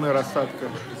полная рассадка.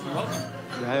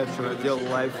 Да, я вчера делал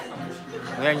лайв,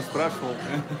 но я не спрашивал.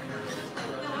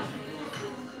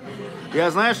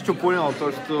 Я, знаешь, что понял?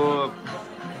 То, что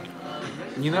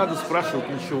не надо спрашивать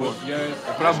ничего.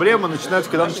 Проблема начинается,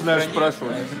 когда начинаешь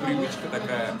спрашивать. Это привычка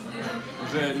такая.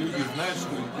 Уже люди знают,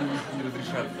 что им не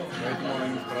разрешат, поэтому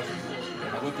они не спрашивают.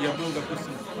 А вот я был,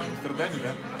 допустим, в Амстердаме,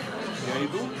 да, я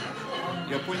иду,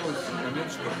 я понял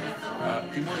момент, что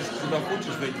ты можешь куда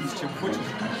хочешь зайти, с чем хочешь,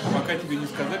 пока тебе не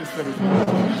сказали, сэр,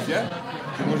 нельзя,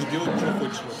 ты можешь делать, что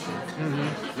хочешь вообще.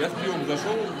 Я с пивом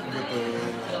зашел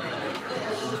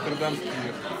в амстердамский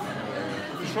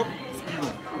кофешоп с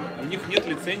пивом, у них нет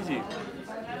лицензии.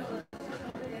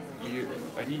 И и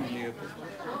они не...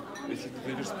 Если ты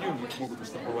зайдешь с пивом, их могут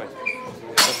оштрафовать.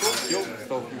 Вот пошел, сел,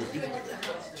 стал пиво пить,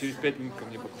 через 5 минут ко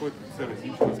мне подходит, сэр,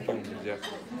 извините, с пивом нельзя.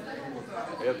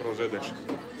 А я продолжаю дальше.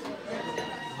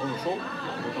 Он ушел,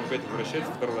 потом опять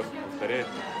возвращается, второй раз повторяет.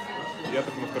 Я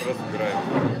так на второй раз убираю.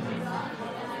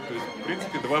 То есть, в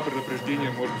принципе, 2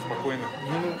 предупреждения можно спокойно.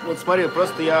 Ну, вот смотри,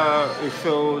 просто я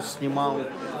еще снимал,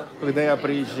 когда я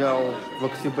приезжал в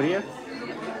октябре.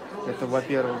 Это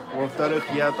во-первых. Во-вторых,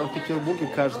 я там в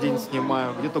Петербурге каждый день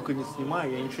снимаю. Где только не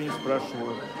снимаю, я ничего не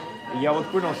спрашиваю. И я вот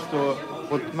понял, что...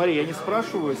 Вот смотри, я не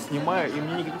спрашиваю, снимаю, и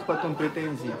мне никаких потом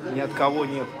претензий ни от кого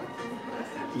нет.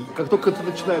 И как только ты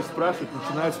начинаешь спрашивать,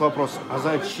 начинается вопрос, а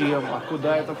зачем, а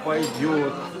куда это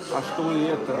пойдет, а что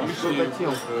это, а что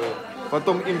затем.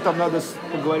 Потом им там надо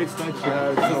поговорить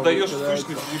сначала. Создаешь сущность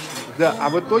лишнюю. Да, а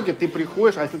в итоге ты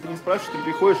приходишь, а если ты не спрашиваешь, ты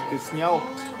приходишь, ты снял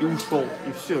и ушел.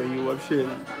 И все, и вообще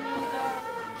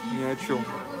ни о чем.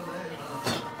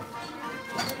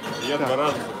 Я 2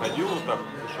 раза заходил вот так,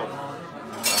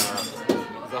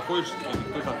 заходишь,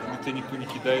 тебя никто не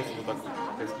кидает, вот так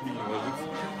в костюме не ложится.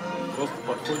 Просто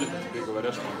подходят и тебе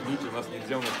говорят, что извините, у нас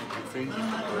нельзя, у нас нет лицензии,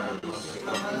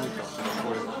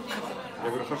 я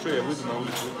говорю, хорошо, я выйду на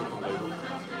улицу, подойду.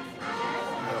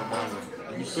 Нормально.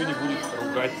 И никто не будет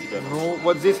ругать тебя. Ну,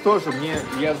 вот здесь тоже,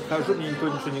 я захожу, мне никто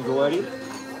ничего не говорит.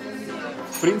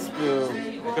 В принципе,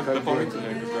 как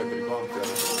дополнительная какая-то реклама.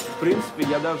 В принципе,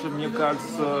 я даже, мне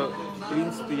кажется,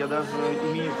 я даже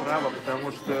имею право,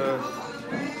 потому что,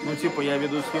 ну, типа, я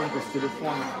веду съемку с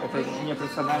телефона, это не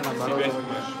профессиональное оборудование.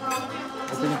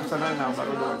 Это не профессиональное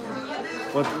оборудование.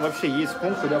 Вот вообще есть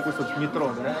пункт, допустим, в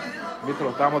метро, да?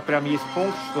 Метро, там вот прям есть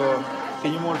пункт, что ты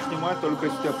не можешь снимать только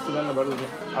если у тебя профессиональное оборудование.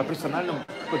 А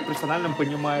под профессиональным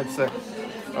понимается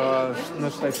на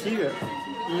штативе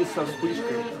и со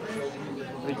вспышкой.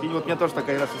 И вот меня тоже так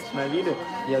один раз остановили,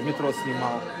 я в метро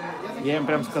снимал. Я им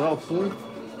прям сказал пункт,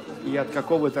 и от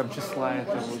какого там числа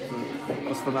это вот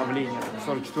постановление.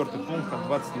 44-й пункт, там,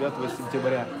 29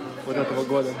 сентября вот этого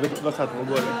года, 2020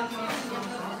 года.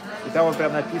 И там вот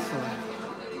прям написано.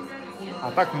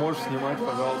 А так можешь снимать,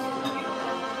 пожалуйста.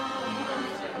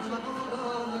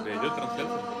 Да, идет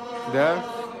трансляция? Да,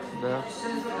 да.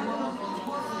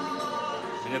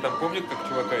 Меня там помнят, как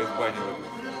чувака из бани?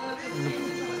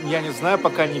 Я не знаю,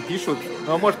 пока не пишут.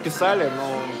 Ну, может, писали,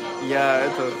 но я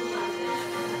это...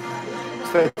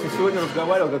 Кстати, сегодня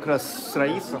разговаривал как раз с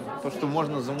Раисом, то, что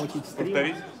можно замутить стрим.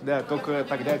 Повторить? Да, только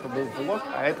тогда это был влог,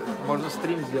 а это можно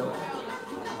стрим сделать.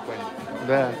 Понятно.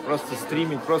 Да, просто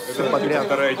стримить, просто все подряд.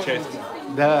 Вторая часть.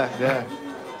 Да, да.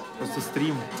 Просто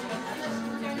стрим.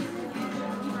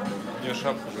 У нее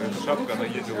шапка же. Эта шапка, она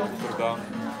ездила в Амстердам.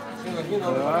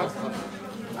 Да.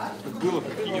 Это было,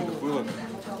 прикинь, это было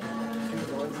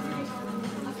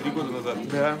 3 года назад.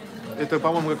 Да. Это,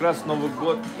 по-моему, как раз Новый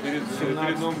год.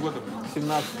 Перед Новым годом.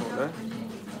 17-го, да?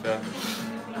 Да.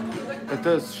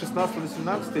 Это с 16 на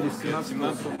 17 или с 17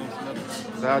 на 17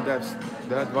 на 17.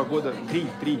 Да, 2 года.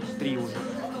 3 уже.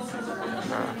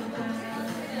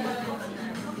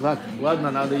 Да.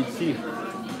 Ладно, надо идти.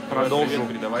 Продолжу.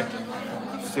 Передавай.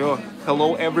 Все.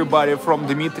 Hello everybody from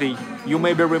Dmitry. You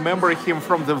maybe remember him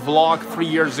from the vlog 3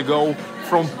 years ago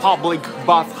from public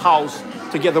bathhouse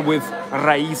together with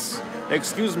Rais.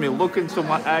 Excuse me, look into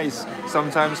my eyes.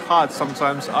 Sometimes hot,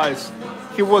 sometimes ice.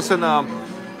 He was in a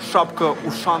шапка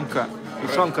ушанка.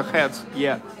 Ушанka hat.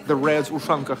 Yeah, the red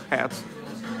ушанка hat.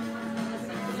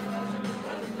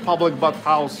 Public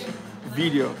bathhouse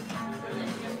video.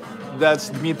 That's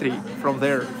Dmitry from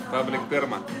there. Паблик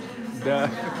термо. Да,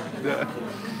 да.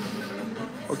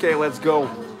 Okay, let's go.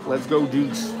 Let's go,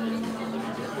 dudes.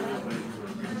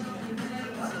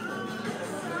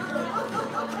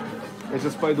 Я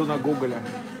сейчас пойду на Гоголя.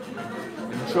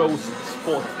 Joe's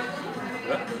Spot.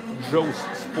 Joe's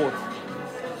Spot.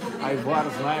 Айвар,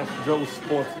 знаешь, Joe's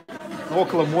Spot.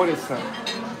 Около Морриса.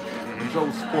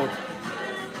 Joe's Spot.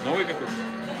 Новый какой-то?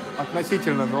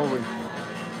 Относительно новый.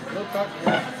 Ну так,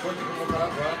 годика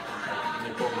 1,5-2.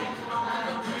 Не помню.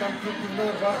 Там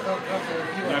пивной бар, там крафтовое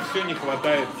У пиво. меня все не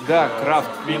хватает. Да, крафт.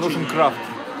 Мне печени. нужен крафт.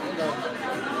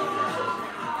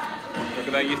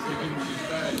 Когда есть любимые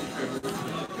места,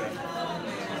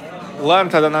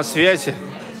 Ладно, тогда на связи.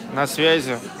 На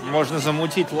связи. Можно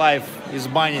замутить лайв из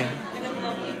бани.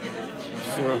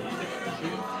 Все.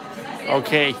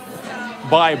 Окей.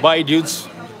 Bye, dudes.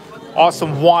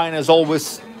 Awesome wine as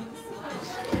always.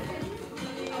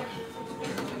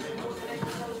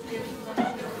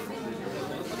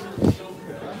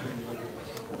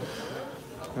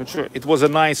 Ну что, it was a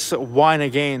nice wine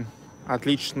again.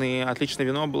 Отличное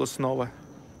вино было снова.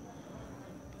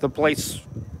 The place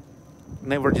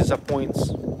never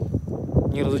disappoints.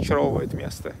 Не разочаровывает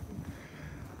место.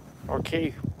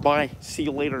 Okay, bye. See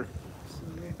you later.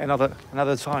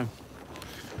 Another time.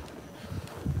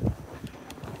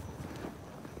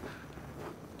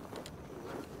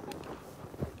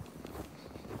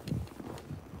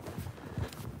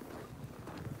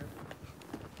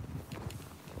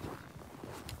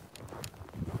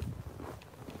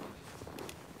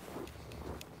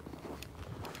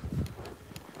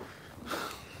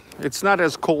 It's not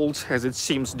as cold as it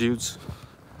seems, dudes.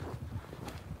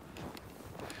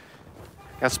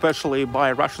 Especially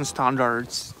by Russian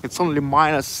standards. It's only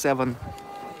 -7.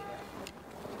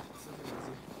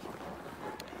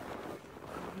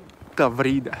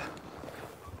 Tavrida.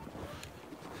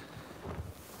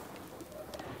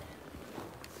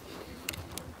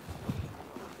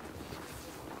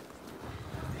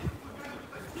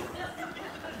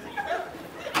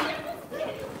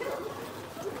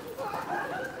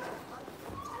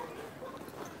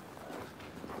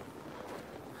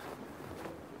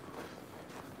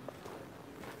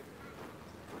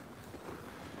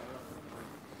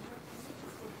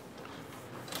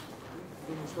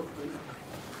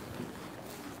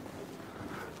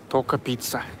 Только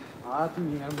пицца.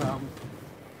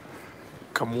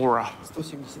 Камура.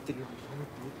 173.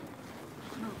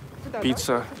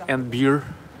 Pizza and beer.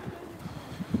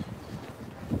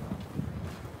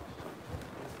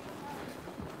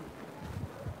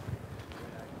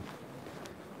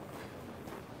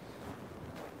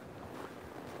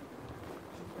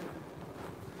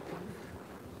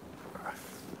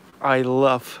 I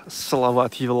love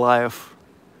Salavat Yuliaev.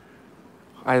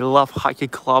 I love hockey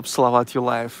club Salavat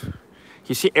Yuliaev.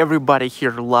 You see, everybody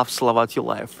here loves Salavat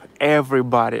Yuliaev.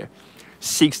 Everybody.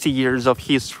 60 years of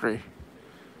history.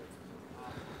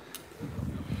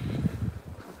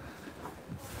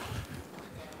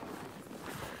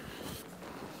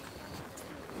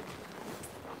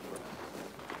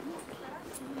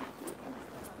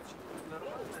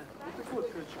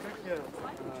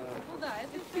 Ну да,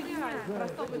 это реально.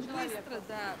 Простого человека.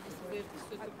 Да,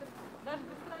 даже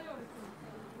без краев.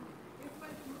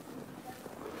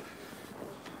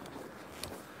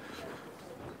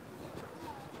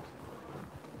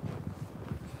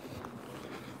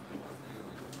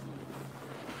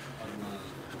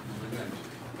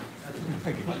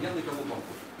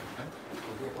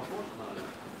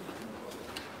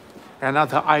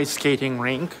 Another ice skating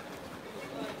rink.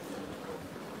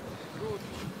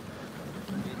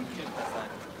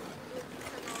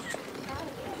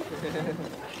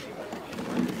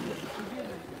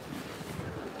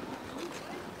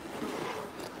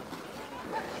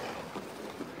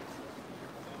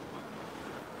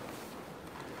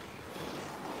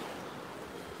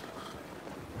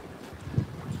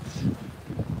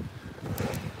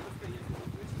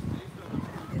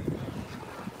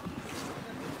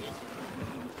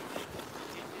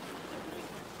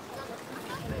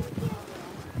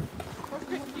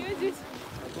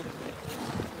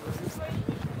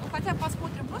 Хотя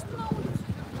посмотрим просто на улицу.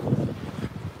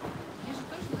 Здесь же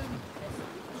тоже домик.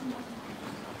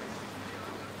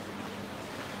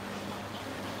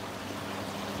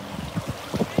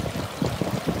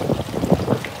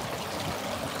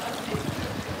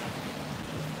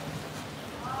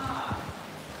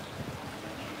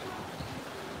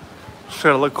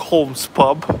 Sherlock Holmes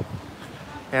pub.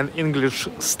 An English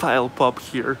style pub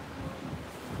here.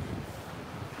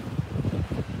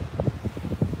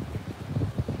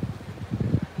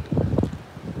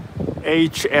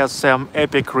 HSM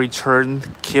Epic Return.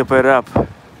 Keep it up.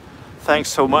 Thanks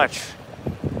so much.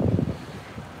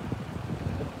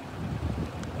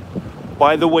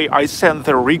 By the way, I sent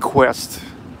the request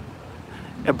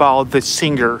about the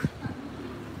singer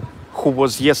who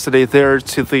was yesterday there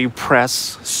to the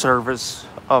press service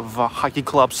of Hockey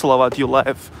Club Salavat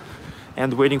Yuliaev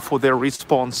and waiting for their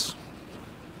response.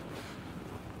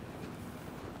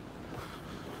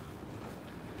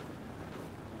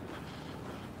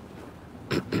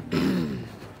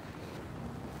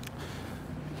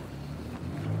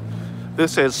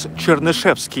 This is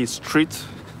Chernyshevsky Street.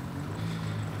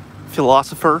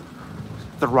 Philosopher,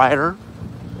 the writer.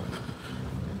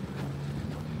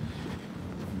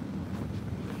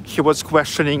 He was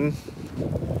questioning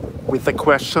with the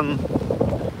question,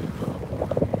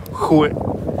 who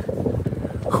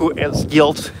is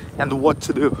guilt and what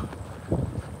to do.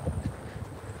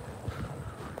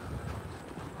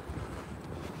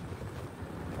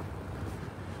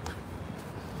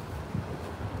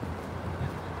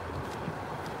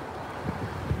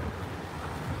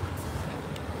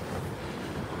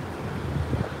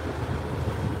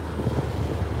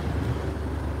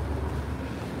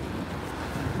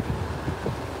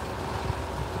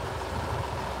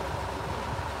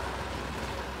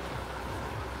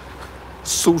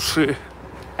 sushi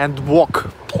and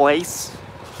wok place.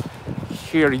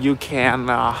 Here you can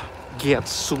get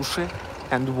sushi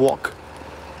and wok.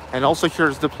 And also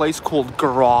here's the place called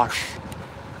Garage.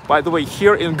 By the way,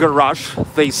 here in Garage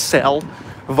they sell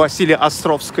Vasily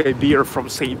Ostrovskaya beer from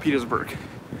St. Petersburg.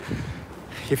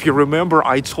 If you remember,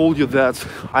 I told you that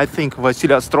I think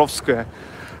Vasily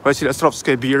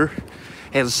Ostrovskaya beer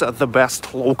is the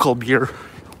best local beer,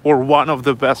 or one of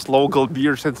the best local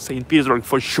beers in St. Petersburg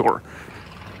for sure.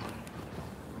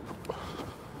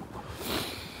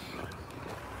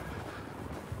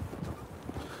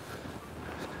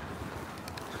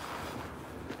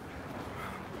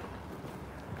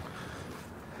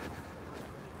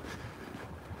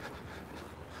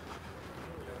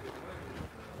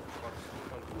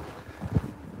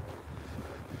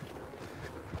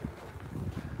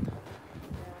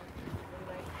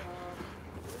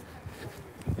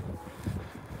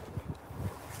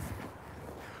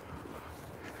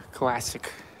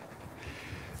 Classic.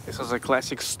 This is a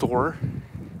classic store.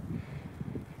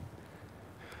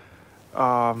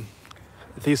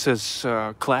 This is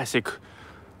classic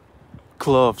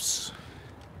gloves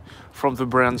from the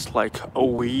brands like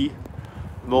OE,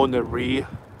 Moneri,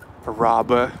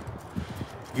 Rabe,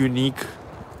 Unique,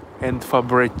 and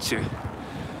Fabretti.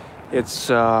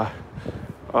 It's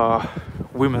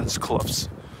women's gloves.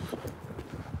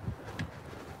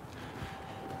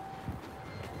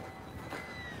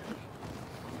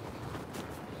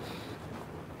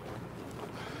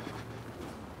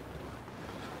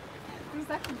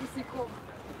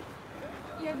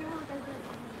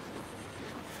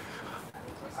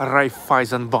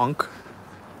 Raiffeisenbank.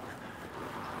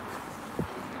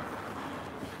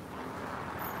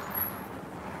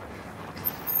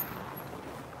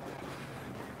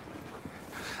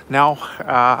 Now,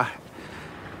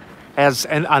 as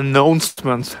an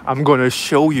announcement, I'm gonna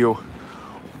show you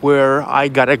where I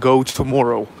gotta go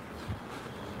tomorrow.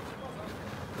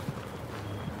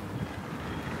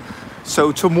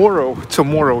 So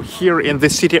tomorrow here in the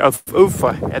city of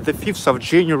Ufa at the 5th of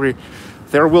January,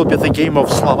 there will be the game of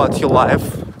Slovakia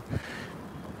Live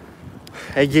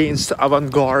against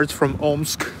Avangard from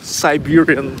Omsk,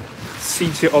 Siberian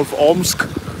city of Omsk,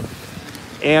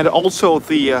 and also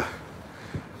the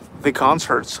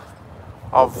concerts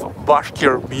of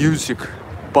Bashkir music,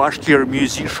 Bashkir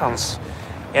musicians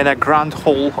in a grand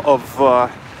hall of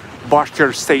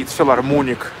Bashkir State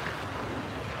Philharmonic.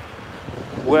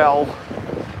 Well,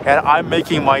 and I'm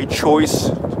making my choice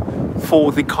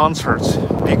for the concerts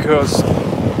because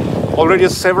already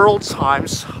several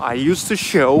times I used to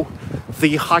show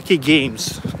the hockey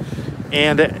games,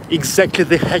 and exactly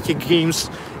the hockey games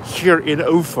here in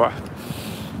Ufa.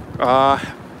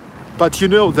 But you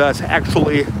know that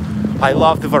actually I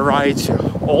love the variety,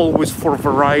 always for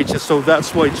variety, so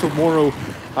that's why tomorrow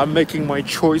I'm making my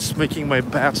choice, making my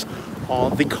bets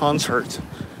on the concert.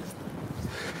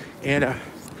 And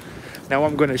now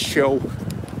I'm gonna show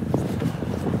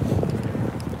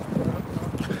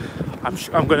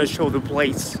I'm gonna show the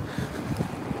place.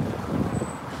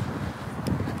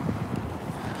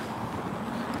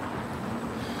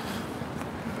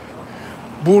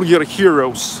 Burger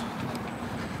Heroes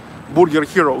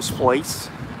place.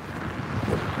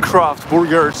 Craft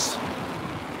burgers.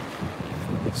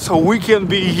 So we can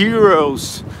be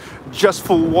heroes just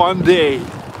for one day.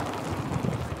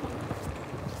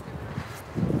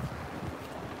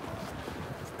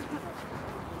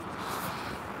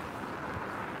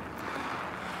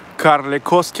 Karle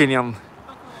Koskinen,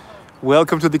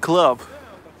 welcome to the club.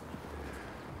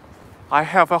 I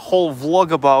have a whole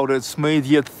vlog about it made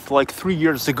yet like 3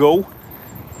 years ago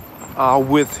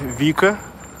with Vika.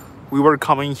 We were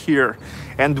coming here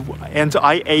and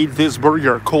I ate this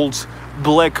burger called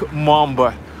Black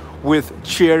Mamba with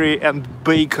cherry and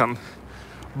bacon.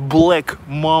 Black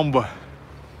Mamba.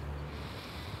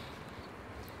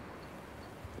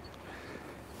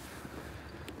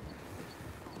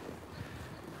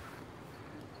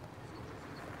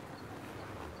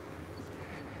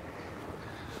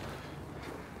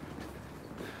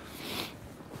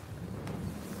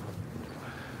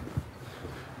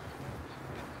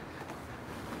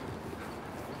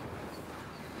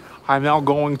 I'm now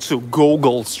going to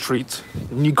Gogol Street,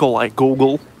 Nikolai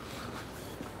Gogol.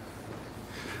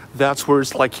 That's where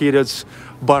it's located,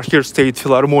 Bashkir State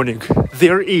Philharmonic.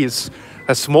 There is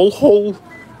a small hall,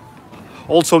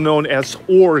 also known as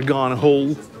Organ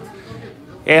Hall,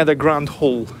 and a grand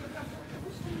hall.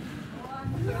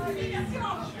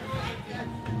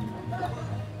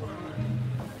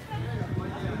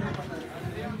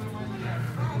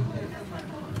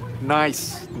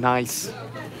 Nice, nice.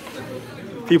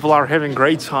 People are having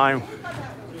great time.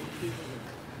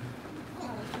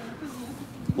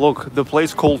 Look, the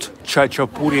place called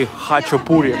Hachapuri,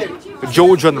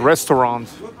 Georgian restaurant.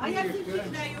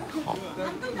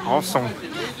 Awesome.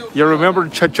 You remember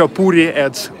Chachapuri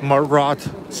at Marat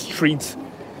Street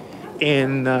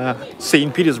in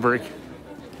St. Petersburg?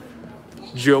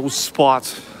 Joe's Spot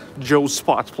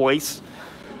place.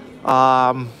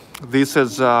 This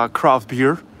is craft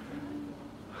beer.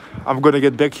 I'm gonna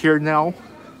get back here now.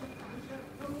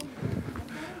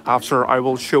 After I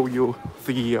will show you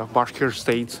the Bashkir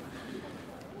State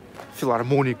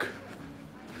Philharmonic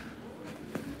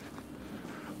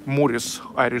Morris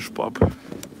Irish pub.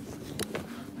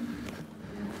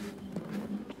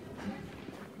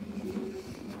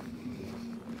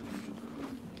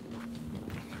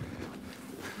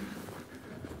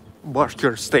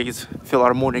 Bashkir State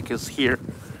Philharmonic is here.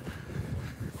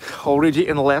 Already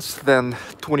in less than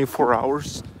 24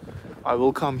 hours, I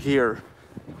will come here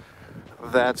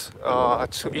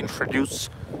to introduce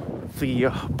the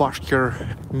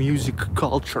Bashkir music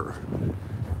culture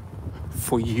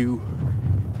for you.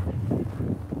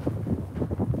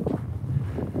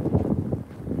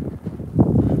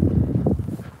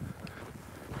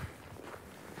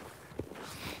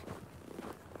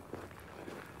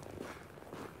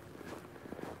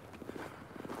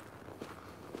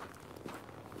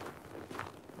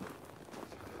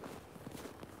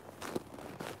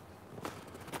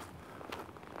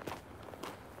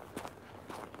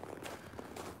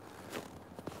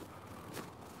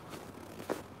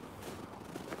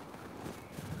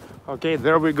 Okay,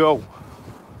 there we go.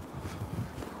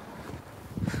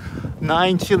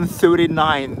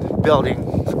 1939 building.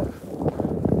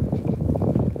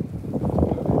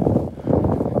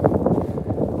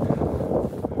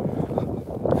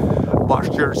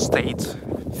 Bashkir State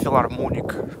Philharmonic.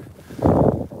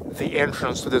 The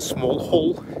entrance to the small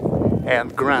hall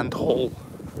and grand hall.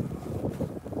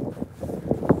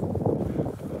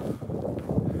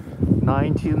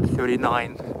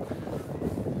 1939.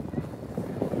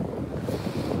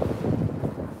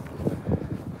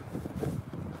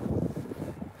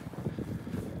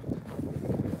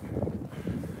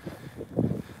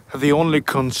 The only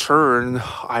concern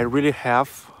I really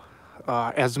have,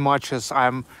 as much as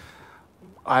I'm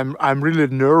really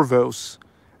nervous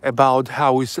about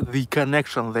how is the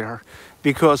connection there,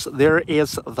 because there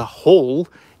is the hole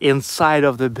inside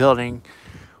of the building,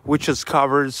 which is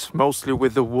covered mostly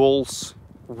with the walls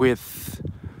with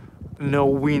no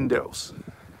windows.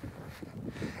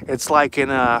 It's like in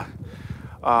a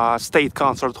state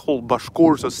concert hall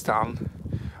Bashkortostan,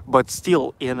 but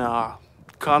still in a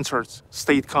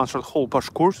state concert hall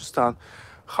Bashkortostan.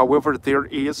 However, there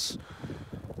is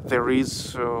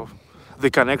the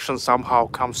connection somehow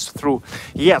comes through.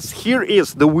 Yes, here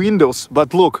is the windows,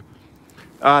 but look,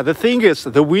 the thing is,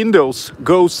 the windows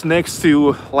goes next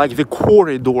to like the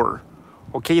corridor,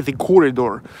 okay, the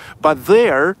corridor, but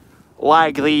there,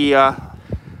 like the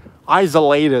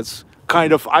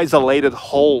kind of isolated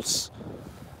halls.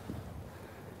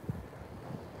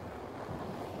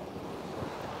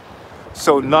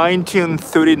 So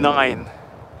 1939,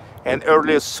 and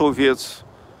early Soviet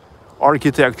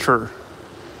architecture.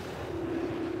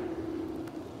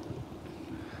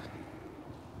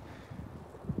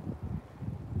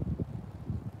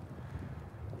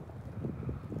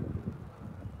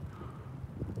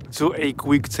 Do a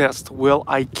quick test. Well,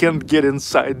 I can't get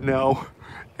inside now.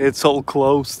 It's all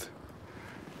closed.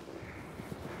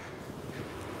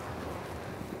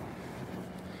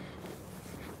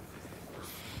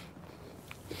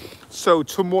 So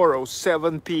tomorrow,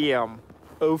 7 p.m.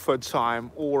 Ufa time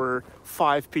or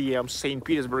 5 p.m. St.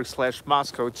 Petersburg /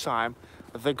 Moscow time,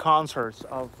 the concert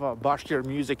of Bashkir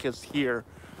music is here.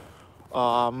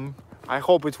 I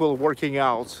hope it will working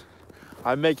out.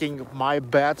 I'm making my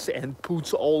bets and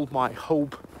put all my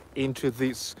hope into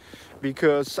this,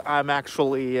 because I'm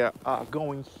actually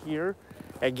going here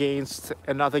against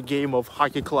another game of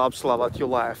Hockey Club Slovakia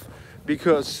Live,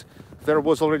 because there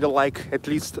was already like at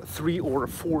least 3 or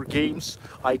 4 games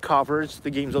I covered,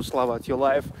 the games of Slovakia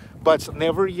Live, but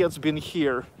never yet been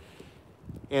here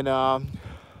in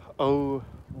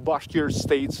Bashkir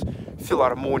State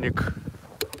Philharmonic.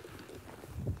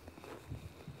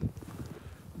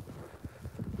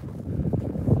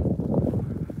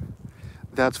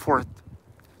 That's for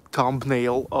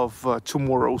thumbnail of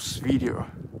tomorrow's video.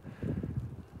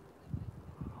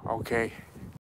 Okay.